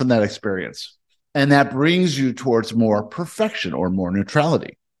information from that experience. And that brings you towards more perfection or more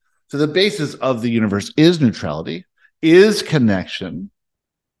neutrality. So the basis of the universe is neutrality, is connection,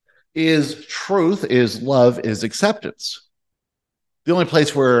 is truth, is love, is acceptance. The only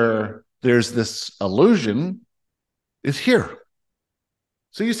place where there's this illusion is here.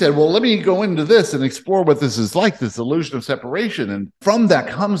 So you said, well, let me go into this and explore what this is like, this illusion of separation. And from that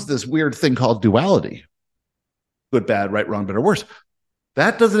comes this weird thing called duality. Good, bad, right, wrong, better, worse.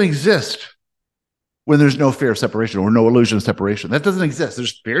 That doesn't exist when there's no fear of separation or no illusion of separation. That doesn't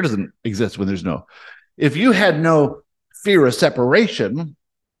exist. Fear doesn't exist when there's no. If you had no fear of separation,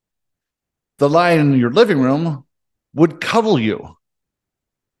 the lion in your living room would cuddle you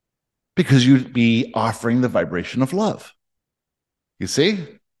because you'd be offering the vibration of love. You see?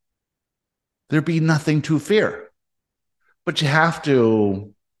 There'd be nothing to fear. But you have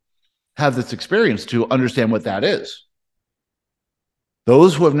to have this experience to understand what that is.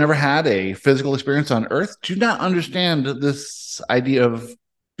 Those who have never had a physical experience on Earth do not understand this idea of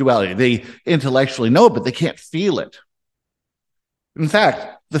duality. They intellectually know it, but they can't feel it. In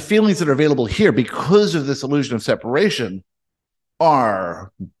fact, the feelings that are available here because of this illusion of separation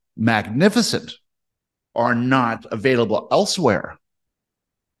are magnificent, are not available elsewhere.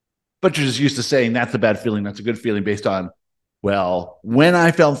 But you're just used to saying that's a bad feeling, that's a good feeling based on, well, when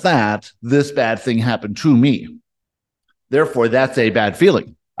I felt that, this bad thing happened to me. Therefore, that's a bad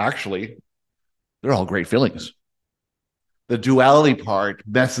feeling. Actually, they're all great feelings. The duality part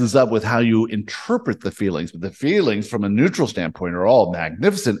messes up with how you interpret the feelings, but the feelings from a neutral standpoint are all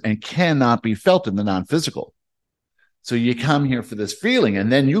magnificent and cannot be felt in the non-physical. So you come here for this feeling,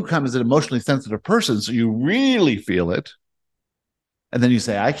 and then you come as an emotionally sensitive person, so you really feel it. And then you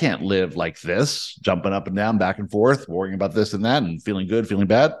say, I can't live like this, jumping up and down, back and forth, worrying about this and that, and feeling good, feeling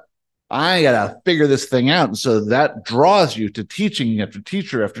bad. I got to figure this thing out. And so that draws you to teaching after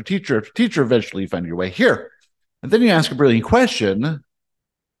teacher after teacher after teacher. Eventually you find your way here. And then you ask a brilliant question: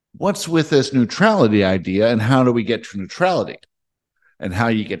 what's with this neutrality idea, and how do we get to neutrality? And how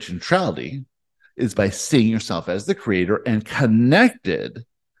you get to neutrality is by seeing yourself as the creator and connected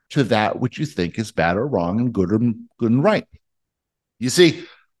to that which you think is bad or wrong and good and right. You see,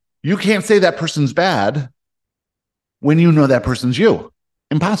 you can't say that person's bad when you know that person's you.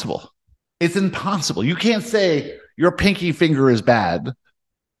 Impossible. It's impossible. You can't say your pinky finger is bad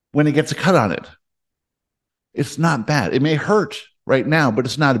when it gets a cut on it. It's not bad. It may hurt right now, but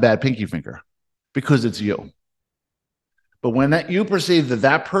it's not a bad pinky finger because it's you. But when you perceive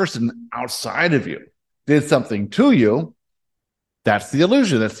that person outside of you did something to you, that's the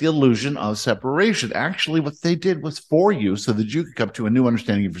illusion. That's the illusion of separation. Actually, what they did was for you so that you could come to a new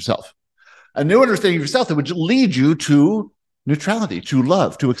understanding of yourself. A new understanding of yourself that would lead you to neutrality, to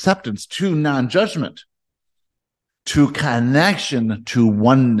love, to acceptance, to non-judgment, to connection, to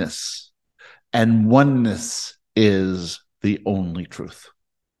oneness. And oneness is the only truth.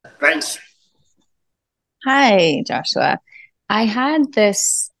 Thanks. Hi, Joshua. I had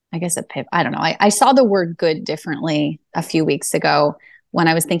this, I guess, a pip. I don't know. I saw the word good differently a few weeks ago when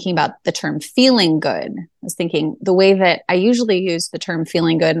I was thinking about the term feeling good. I was thinking the way that I usually use the term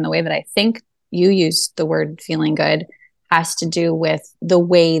feeling good and the way that I think you use the word feeling good has to do with the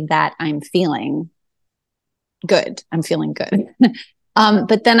way that I'm feeling good. I'm feeling good.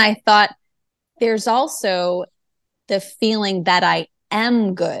 But then I thought there's also the feeling that I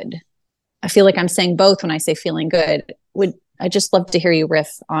am good. I feel like I'm saying both when I say feeling good. I just love to hear you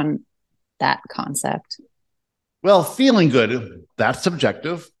riff on that concept. Well, feeling good, that's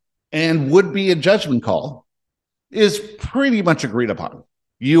subjective and would be a judgment call, is pretty much agreed upon.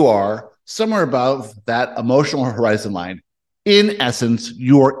 You are somewhere above that emotional horizon line. In essence,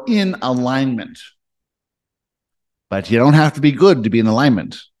 you're in alignment. But you don't have to be good to be in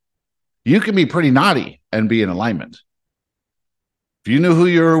alignment. You can be pretty naughty and be in alignment. If you knew who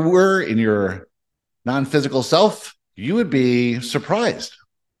you were in your non-physical self, you would be surprised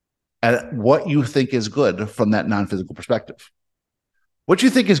at what you think is good from that non-physical perspective. What you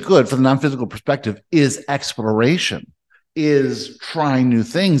think is good from the non-physical perspective is exploration, is trying new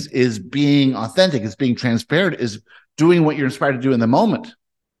things, is being authentic, is being transparent, is doing what you're inspired to do in the moment.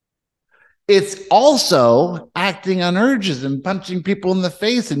 It's also acting on urges and punching people in the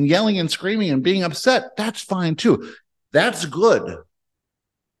face and yelling and screaming and being upset. That's fine too. That's good.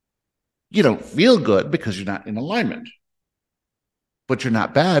 You don't feel good because you're not in alignment. But you're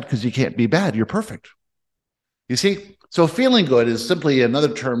not bad because you can't be bad. You're perfect. You see? So feeling good is simply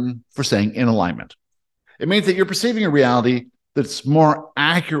another term for saying in alignment. It means that you're perceiving a reality that's more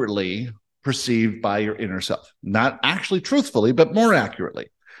accurately perceived by your inner self. Not actually truthfully, but more accurately.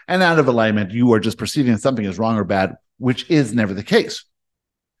 And out of alignment, you are just perceiving something as wrong or bad, which is never the case.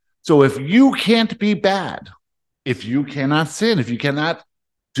 So if you can't be bad, if you cannot sin, if you cannot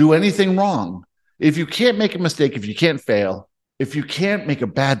do anything wrong, if you can't make a mistake, if you can't fail, if you can't make a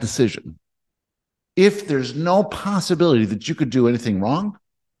bad decision, if there's no possibility that you could do anything wrong,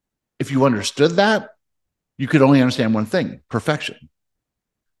 if you understood that, you could only understand one thing: perfection.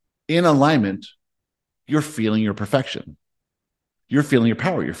 In alignment, you're feeling your perfection. You're feeling your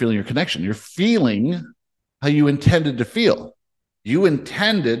power. You're feeling your connection. You're feeling how you intended to feel. You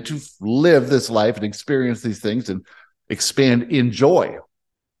intended to live this life and experience these things and expand in joy.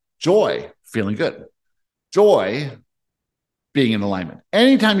 Joy, feeling good. Joy, being in alignment.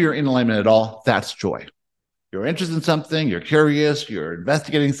 Anytime you're in alignment at all, that's joy. You're interested in something, you're curious, you're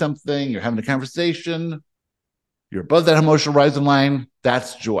investigating something, you're having a conversation, you're above that emotional horizon line,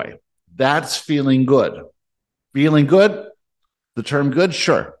 that's joy. That's feeling good. Feeling good, the term good,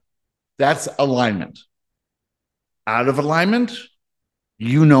 sure. That's alignment. Out of alignment,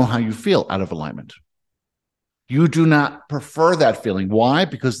 you know how you feel out of alignment. You do not prefer that feeling. Why?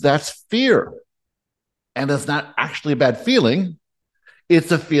 Because that's fear. And it's not actually a bad feeling.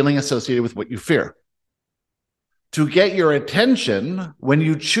 It's a feeling associated with what you fear. To get your attention, when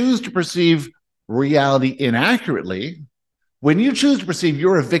you choose to perceive reality inaccurately, when you choose to perceive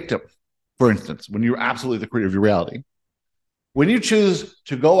you're a victim, for instance, when you're absolutely the creator of your reality, when you choose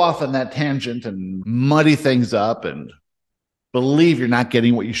to go off on that tangent and muddy things up and believe you're not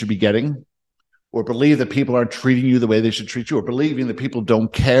getting what you should be getting, or believe that people aren't treating you the way they should treat you, or believing that people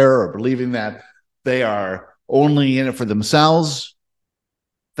don't care, or believing that they are only in it for themselves.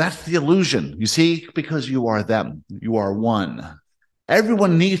 That's the illusion, you see, because you are them. You are one.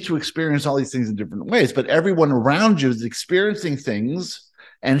 Everyone needs to experience all these things in different ways, but everyone around you is experiencing things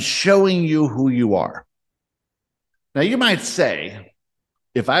and showing you who you are. Now, you might say,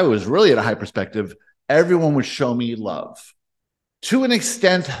 if I was really at a high perspective, everyone would show me love. To an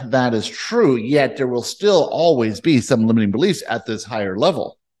extent, that is true, yet there will still always be some limiting beliefs at this higher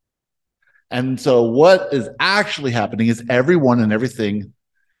level. And so what is actually happening is everyone and everything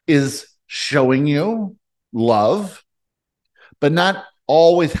is showing you love, but not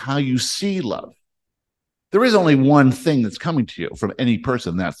always how you see love. There is only one thing that's coming to you from any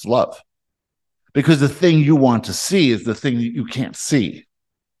person, that's love. Because the thing you want to see is the thing that you can't see.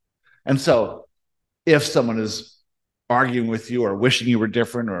 And so if someone is arguing with you or wishing you were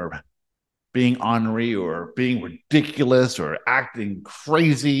different or being ornery or being ridiculous or acting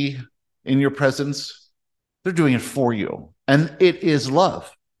crazy in your presence, they're doing it for you. And it is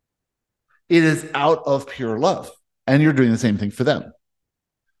love. It is out of pure love. And you're doing the same thing for them.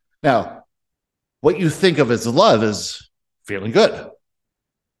 Now, what you think of as love is feeling good.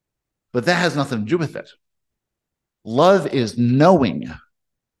 But that has nothing to do with it. Love is knowing.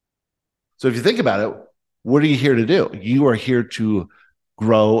 So if you think about it, what are you here to do? You are here to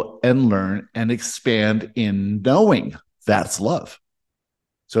grow and learn and expand in knowing. That's love.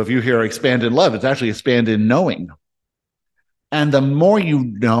 So if you hear expand in love, it's actually expand in knowing. And the more you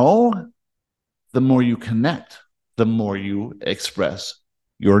know, the more you connect, the more you express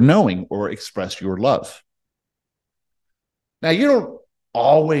your knowing or express your love. Now, you don't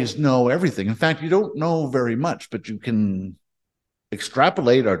always know everything. In fact, you don't know very much, but you can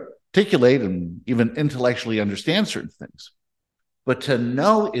extrapolate, articulate, and even intellectually understand certain things. But to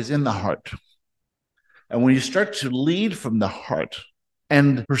know is in the heart. And when you start to lead from the heart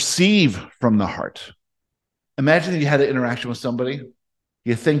and perceive from the heart, imagine that you had an interaction with somebody,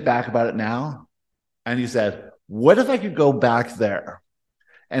 you think back about it now, and you said, what if I could go back there?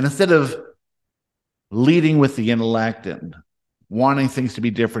 And instead of leading with the intellect and wanting things to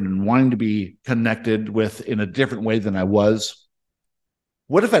be different and wanting to be connected with in a different way than I was,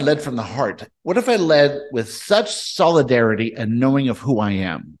 what if I led from the heart? What if I led with such solidarity and knowing of who I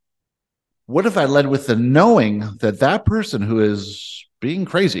am? What if I led with the knowing that that person who is being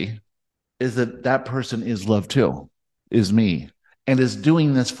crazy is that person is love too, is me, and is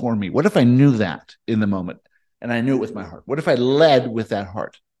doing this for me? What if I knew that in the moment and I knew it with my heart? What if I led with that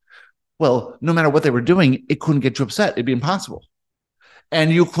heart? Well, no matter what they were doing, it couldn't get you upset. It'd be impossible.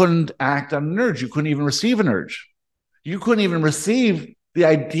 And you couldn't act on an urge. You couldn't even receive an urge. You couldn't even receive the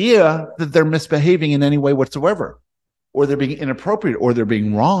idea that they're misbehaving in any way whatsoever, or they're being inappropriate, or they're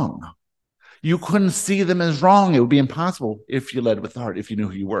being wrong. You couldn't see them as wrong. It would be impossible if you led with the heart, if you knew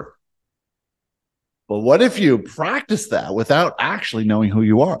who you were. But what if you practice that without actually knowing who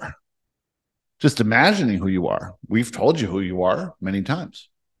you are? Just imagining who you are. We've told you who you are many times.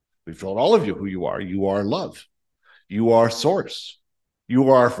 We've told all of you who you are. You are love. You are source.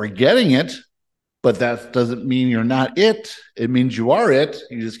 You are forgetting it, but that doesn't mean you're not it. It means you are it.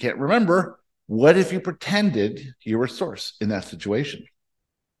 You just can't remember. What if you pretended you were source in that situation?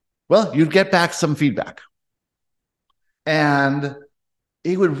 Well, you'd get back some feedback. And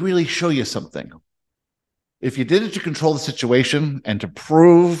it would really show you something. If you did it to control the situation and to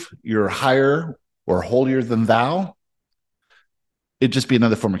prove you're higher or holier than thou, it'd just be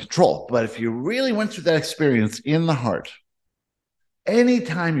another form of control. But if you really went through that experience in the heart,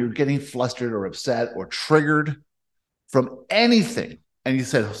 anytime you're getting flustered or upset or triggered from anything, and you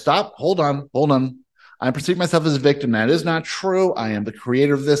said, stop, hold on. I perceive myself as a victim. That is not true. I am the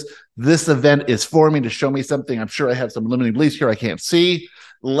creator of this. This event is for me to show me something. I'm sure I have some limiting beliefs here I can't see.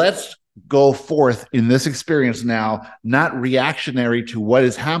 Let's go forth in this experience now, not reactionary to what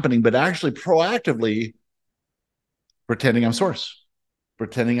is happening, but actually proactively pretending I'm source,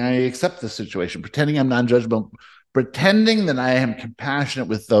 pretending I accept the situation, pretending I'm non-judgmental, pretending that I am compassionate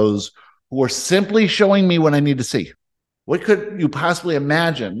with those who are simply showing me what I need to see. What could you possibly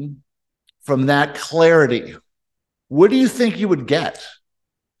imagine from that clarity? What do you think you would get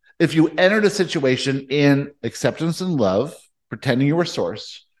if you entered a situation in acceptance and love, pretending you were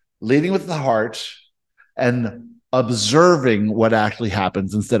source, leading with the heart, and observing what actually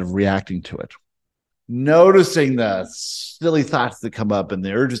happens instead of reacting to it? Noticing the silly thoughts that come up and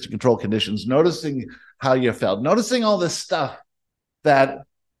the urges to control conditions, noticing how you felt, noticing all this stuff that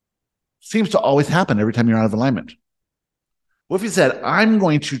seems to always happen every time you're out of alignment. What if you said, I'm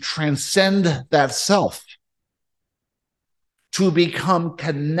going to transcend that self? to become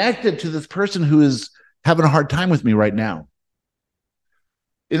connected to this person who is having a hard time with me right now.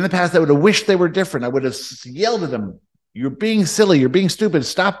 In the past, I would have wished they were different. I would have yelled at them, "You're being silly. You're being stupid.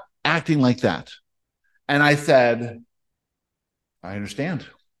 Stop acting like that." And I said, "I understand.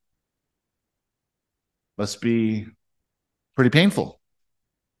 Must be pretty painful.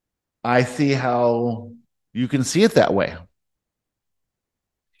 I see how you can see it that way.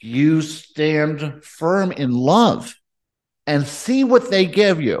 You stand firm in love and see what they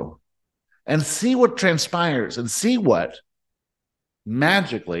give you and see what transpires and see what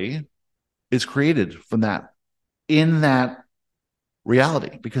magically is created from that in that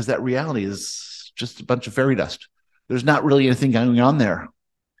reality, because that reality is just a bunch of fairy dust. There's not really anything going on there.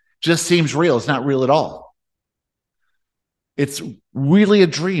 Just seems real. It's not real at all. It's really a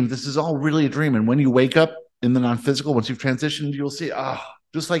dream. This is all really a dream. And when you wake up in the non-physical, once you've transitioned, you'll see,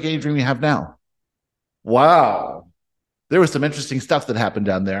 just like any dream you have now. Wow. There was some interesting stuff that happened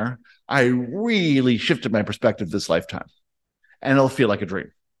down there. I really shifted my perspective this lifetime. And it'll feel like a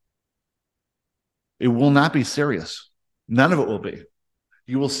dream. It will not be serious. None of it will be.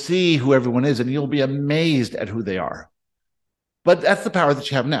 You will see who everyone is, and you'll be amazed at who they are. But that's the power that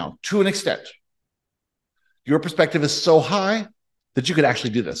you have now, to an extent. Your perspective is so high that you could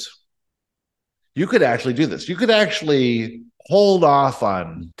actually do this. You could actually do this. You could actually hold off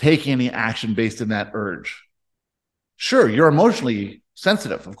on taking any action based on that urge. Sure, you're emotionally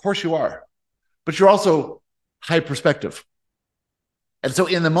sensitive. Of course you are. But you're also high perspective. And so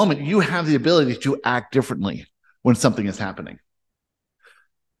in the moment, you have the ability to act differently when something is happening.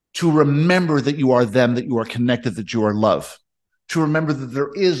 To remember that you are them, that you are connected, that you are love. To remember that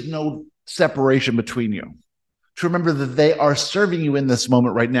there is no separation between you. To remember that they are serving you in this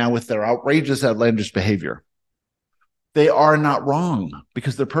moment right now with their outrageous, outlandish behavior. They are not wrong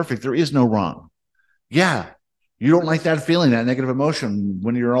because they're perfect. There is no wrong. Yeah, you don't like that feeling, that negative emotion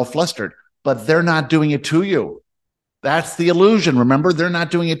when you're all flustered, but they're not doing it to you. That's the illusion. Remember, they're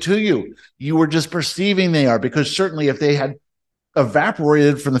not doing it to you. You were just perceiving they are, because certainly if they had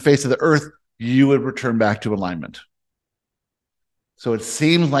evaporated from the face of the earth, you would return back to alignment. So it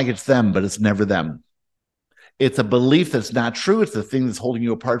seems like it's them, but it's never them. It's a belief that's not true. It's the thing that's holding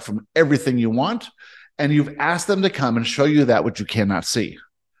you apart from everything you want. And you've asked them to come and show you that which you cannot see.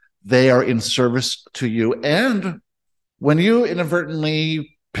 They are in service to you. And when you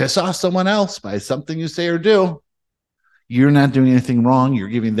inadvertently piss off someone else by something you say or do, you're not doing anything wrong. You're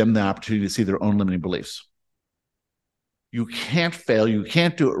giving them the opportunity to see their own limiting beliefs. You can't fail. You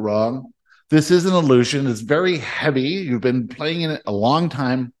can't do it wrong. This is an illusion. It's very heavy. You've been playing in it a long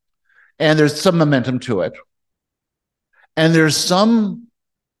time, and there's some momentum to it. And there's some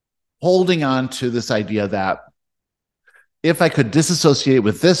holding on to this idea that if I could disassociate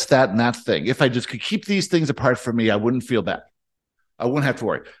with this, that, and that thing, if I just could keep these things apart from me, I wouldn't feel bad. I wouldn't have to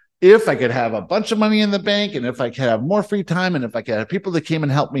worry. If I could have a bunch of money in the bank, and if I could have more free time, and if I could have people that came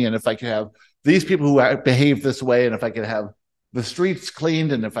and helped me, and if I could have these people who behave this way, and if I could have the streets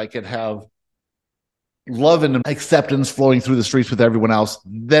cleaned, and if I could have love and acceptance flowing through the streets with everyone else,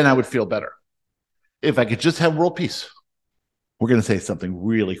 then I would feel better. If I could just have world peace. We're going to say something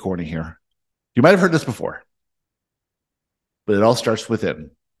really corny here. You might have heard this before, but it all starts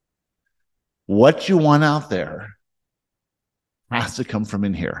within. What you want out there has to come from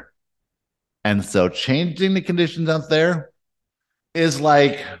in here. And so changing the conditions out there is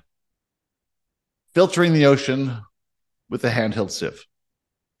like filtering the ocean with a handheld sieve. It's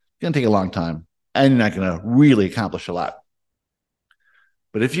going to take a long time, and you're not going to really accomplish a lot.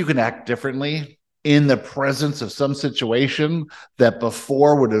 But if you can act differently in the presence of some situation that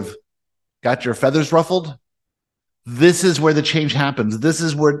before would have got your feathers ruffled, this is where the change happens. This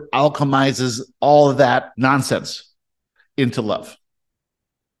is where it alchemizes all of that nonsense into love.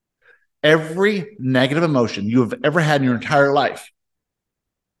 Every negative emotion you have ever had in your entire life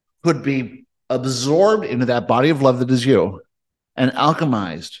could be absorbed into that body of love that is you and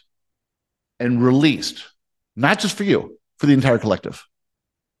alchemized and released, not just for you, for the entire collective.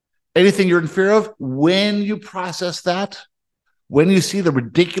 Anything you're in fear of, when you process that, when you see the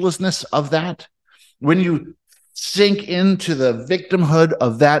ridiculousness of that, when you sink into the victimhood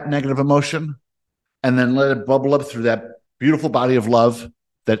of that negative emotion and then let it bubble up through that beautiful body of love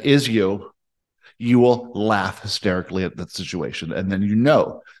that is you, you will laugh hysterically at that situation. And then you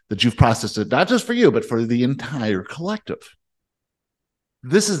know that you've processed it, not just for you, but for the entire collective.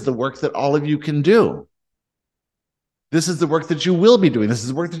 This is the work that all of you can do. This is the work that you will be doing. This is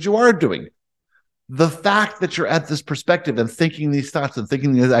the work that you are doing. The fact that you're at this perspective and thinking these thoughts and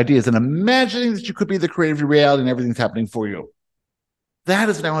thinking these ideas and imagining that you could be the creator of your reality and everything's happening for you, that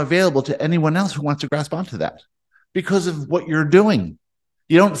is now available to anyone else who wants to grasp onto that. because of what you're doing.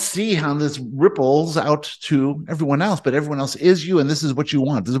 You don't see how this ripples out to everyone else, but everyone else is you, and this is what you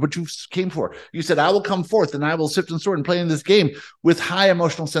want. This is what you came for. You said, I will come forth and I will sift and sort and play in this game with high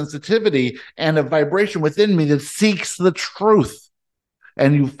emotional sensitivity and a vibration within me that seeks the truth.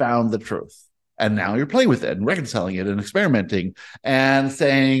 And you found the truth. And now you're playing with it and reconciling it and experimenting and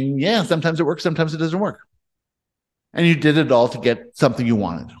saying, yeah, sometimes it works, sometimes it doesn't work. And you did it all to get something you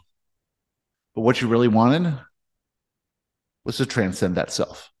wanted. But what you really wanted was to transcend that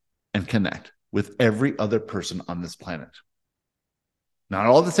self and connect with every other person on this planet. Not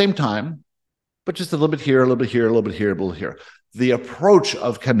all at the same time, but just a little bit here, a little bit here, a little bit here, a little here. The approach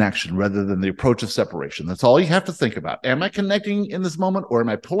of connection rather than the approach of separation. That's all you have to think about. Am I connecting in this moment or am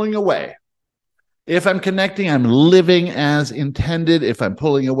I pulling away? If I'm connecting, I'm living as intended. If I'm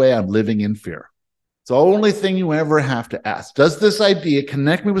pulling away, I'm living in fear. It's the only thing you ever have to ask. Does this idea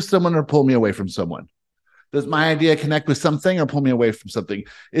connect me with someone or pull me away from someone? Does my idea connect with something or pull me away from something?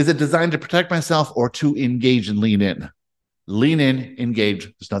 Is it designed to protect myself or to engage and lean in? Lean in, engage.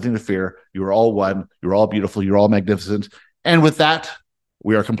 There's nothing to fear. You're all one. You're all beautiful. You're all magnificent. And with that,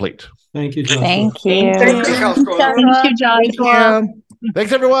 we are complete. Thank you, Joshua. Thank you. Thank you, Joshua. Thank you, Joshua.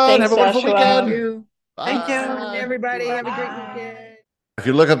 Thanks, everyone. Thanks, Have a wonderful Joshua. weekend. Thank you. Thank you, Bye. everybody. Have a great weekend. If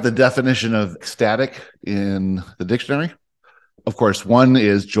you look up the definition of ecstatic in the dictionary, of course, one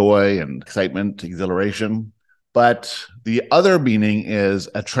is joy and excitement, exhilaration. But the other meaning is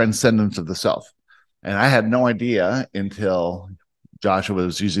a transcendence of the self. And I had no idea until Joshua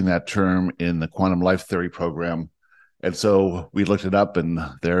was using that term in the quantum life theory program. And so we looked it up and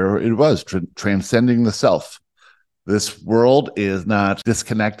there it was, transcending the self. This world is not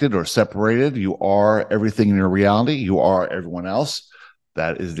disconnected or separated. You are everything in your reality. You are everyone else.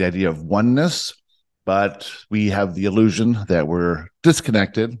 That is the idea of oneness. But we have the illusion that we're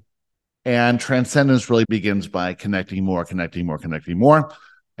disconnected. And transcendence really begins by connecting more, connecting more, connecting more.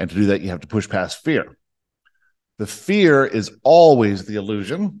 And to do that, you have to push past fear. The fear is always the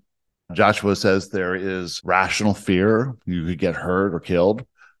illusion. Joshua says there is rational fear. You could get hurt or killed.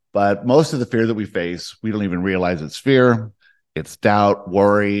 But most of the fear that we face, we don't even realize it's fear. It's doubt,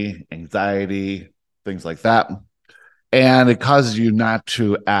 worry, anxiety, things like that. And it causes you not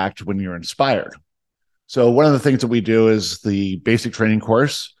to act when you're inspired. So one of the things that we do is the basic training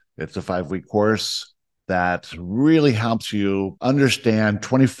course. It's a 5-week course that really helps you understand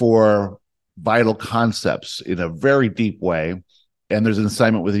 24 vital concepts in a very deep way. And there's an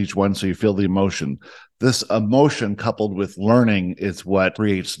assignment with each one, so you feel the emotion. This emotion coupled with learning is what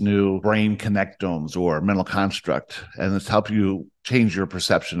creates new brain connectomes or mental construct. And it's helped you change your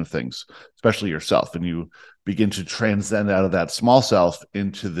perception of things, especially yourself. And you begin to transcend out of that small self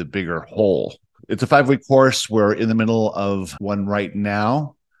into the bigger whole. It's a 5-week course. We're in the middle of one right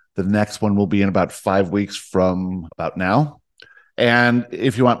now. The next one will be in about 5 weeks from about now. And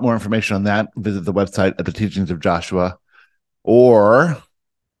if you want more information on that, visit the website at the Teachings of Joshua, or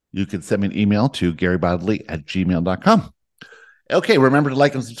you can send me an email to garybodley@gmail.com. Okay, remember to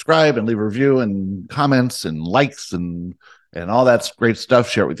like and subscribe and leave a review and comments and likes and all that great stuff.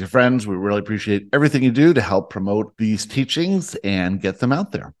 Share it with your friends. We really appreciate everything you do to help promote these teachings and get them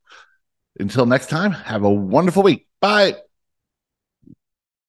out there. Until next time, have a wonderful week. Bye.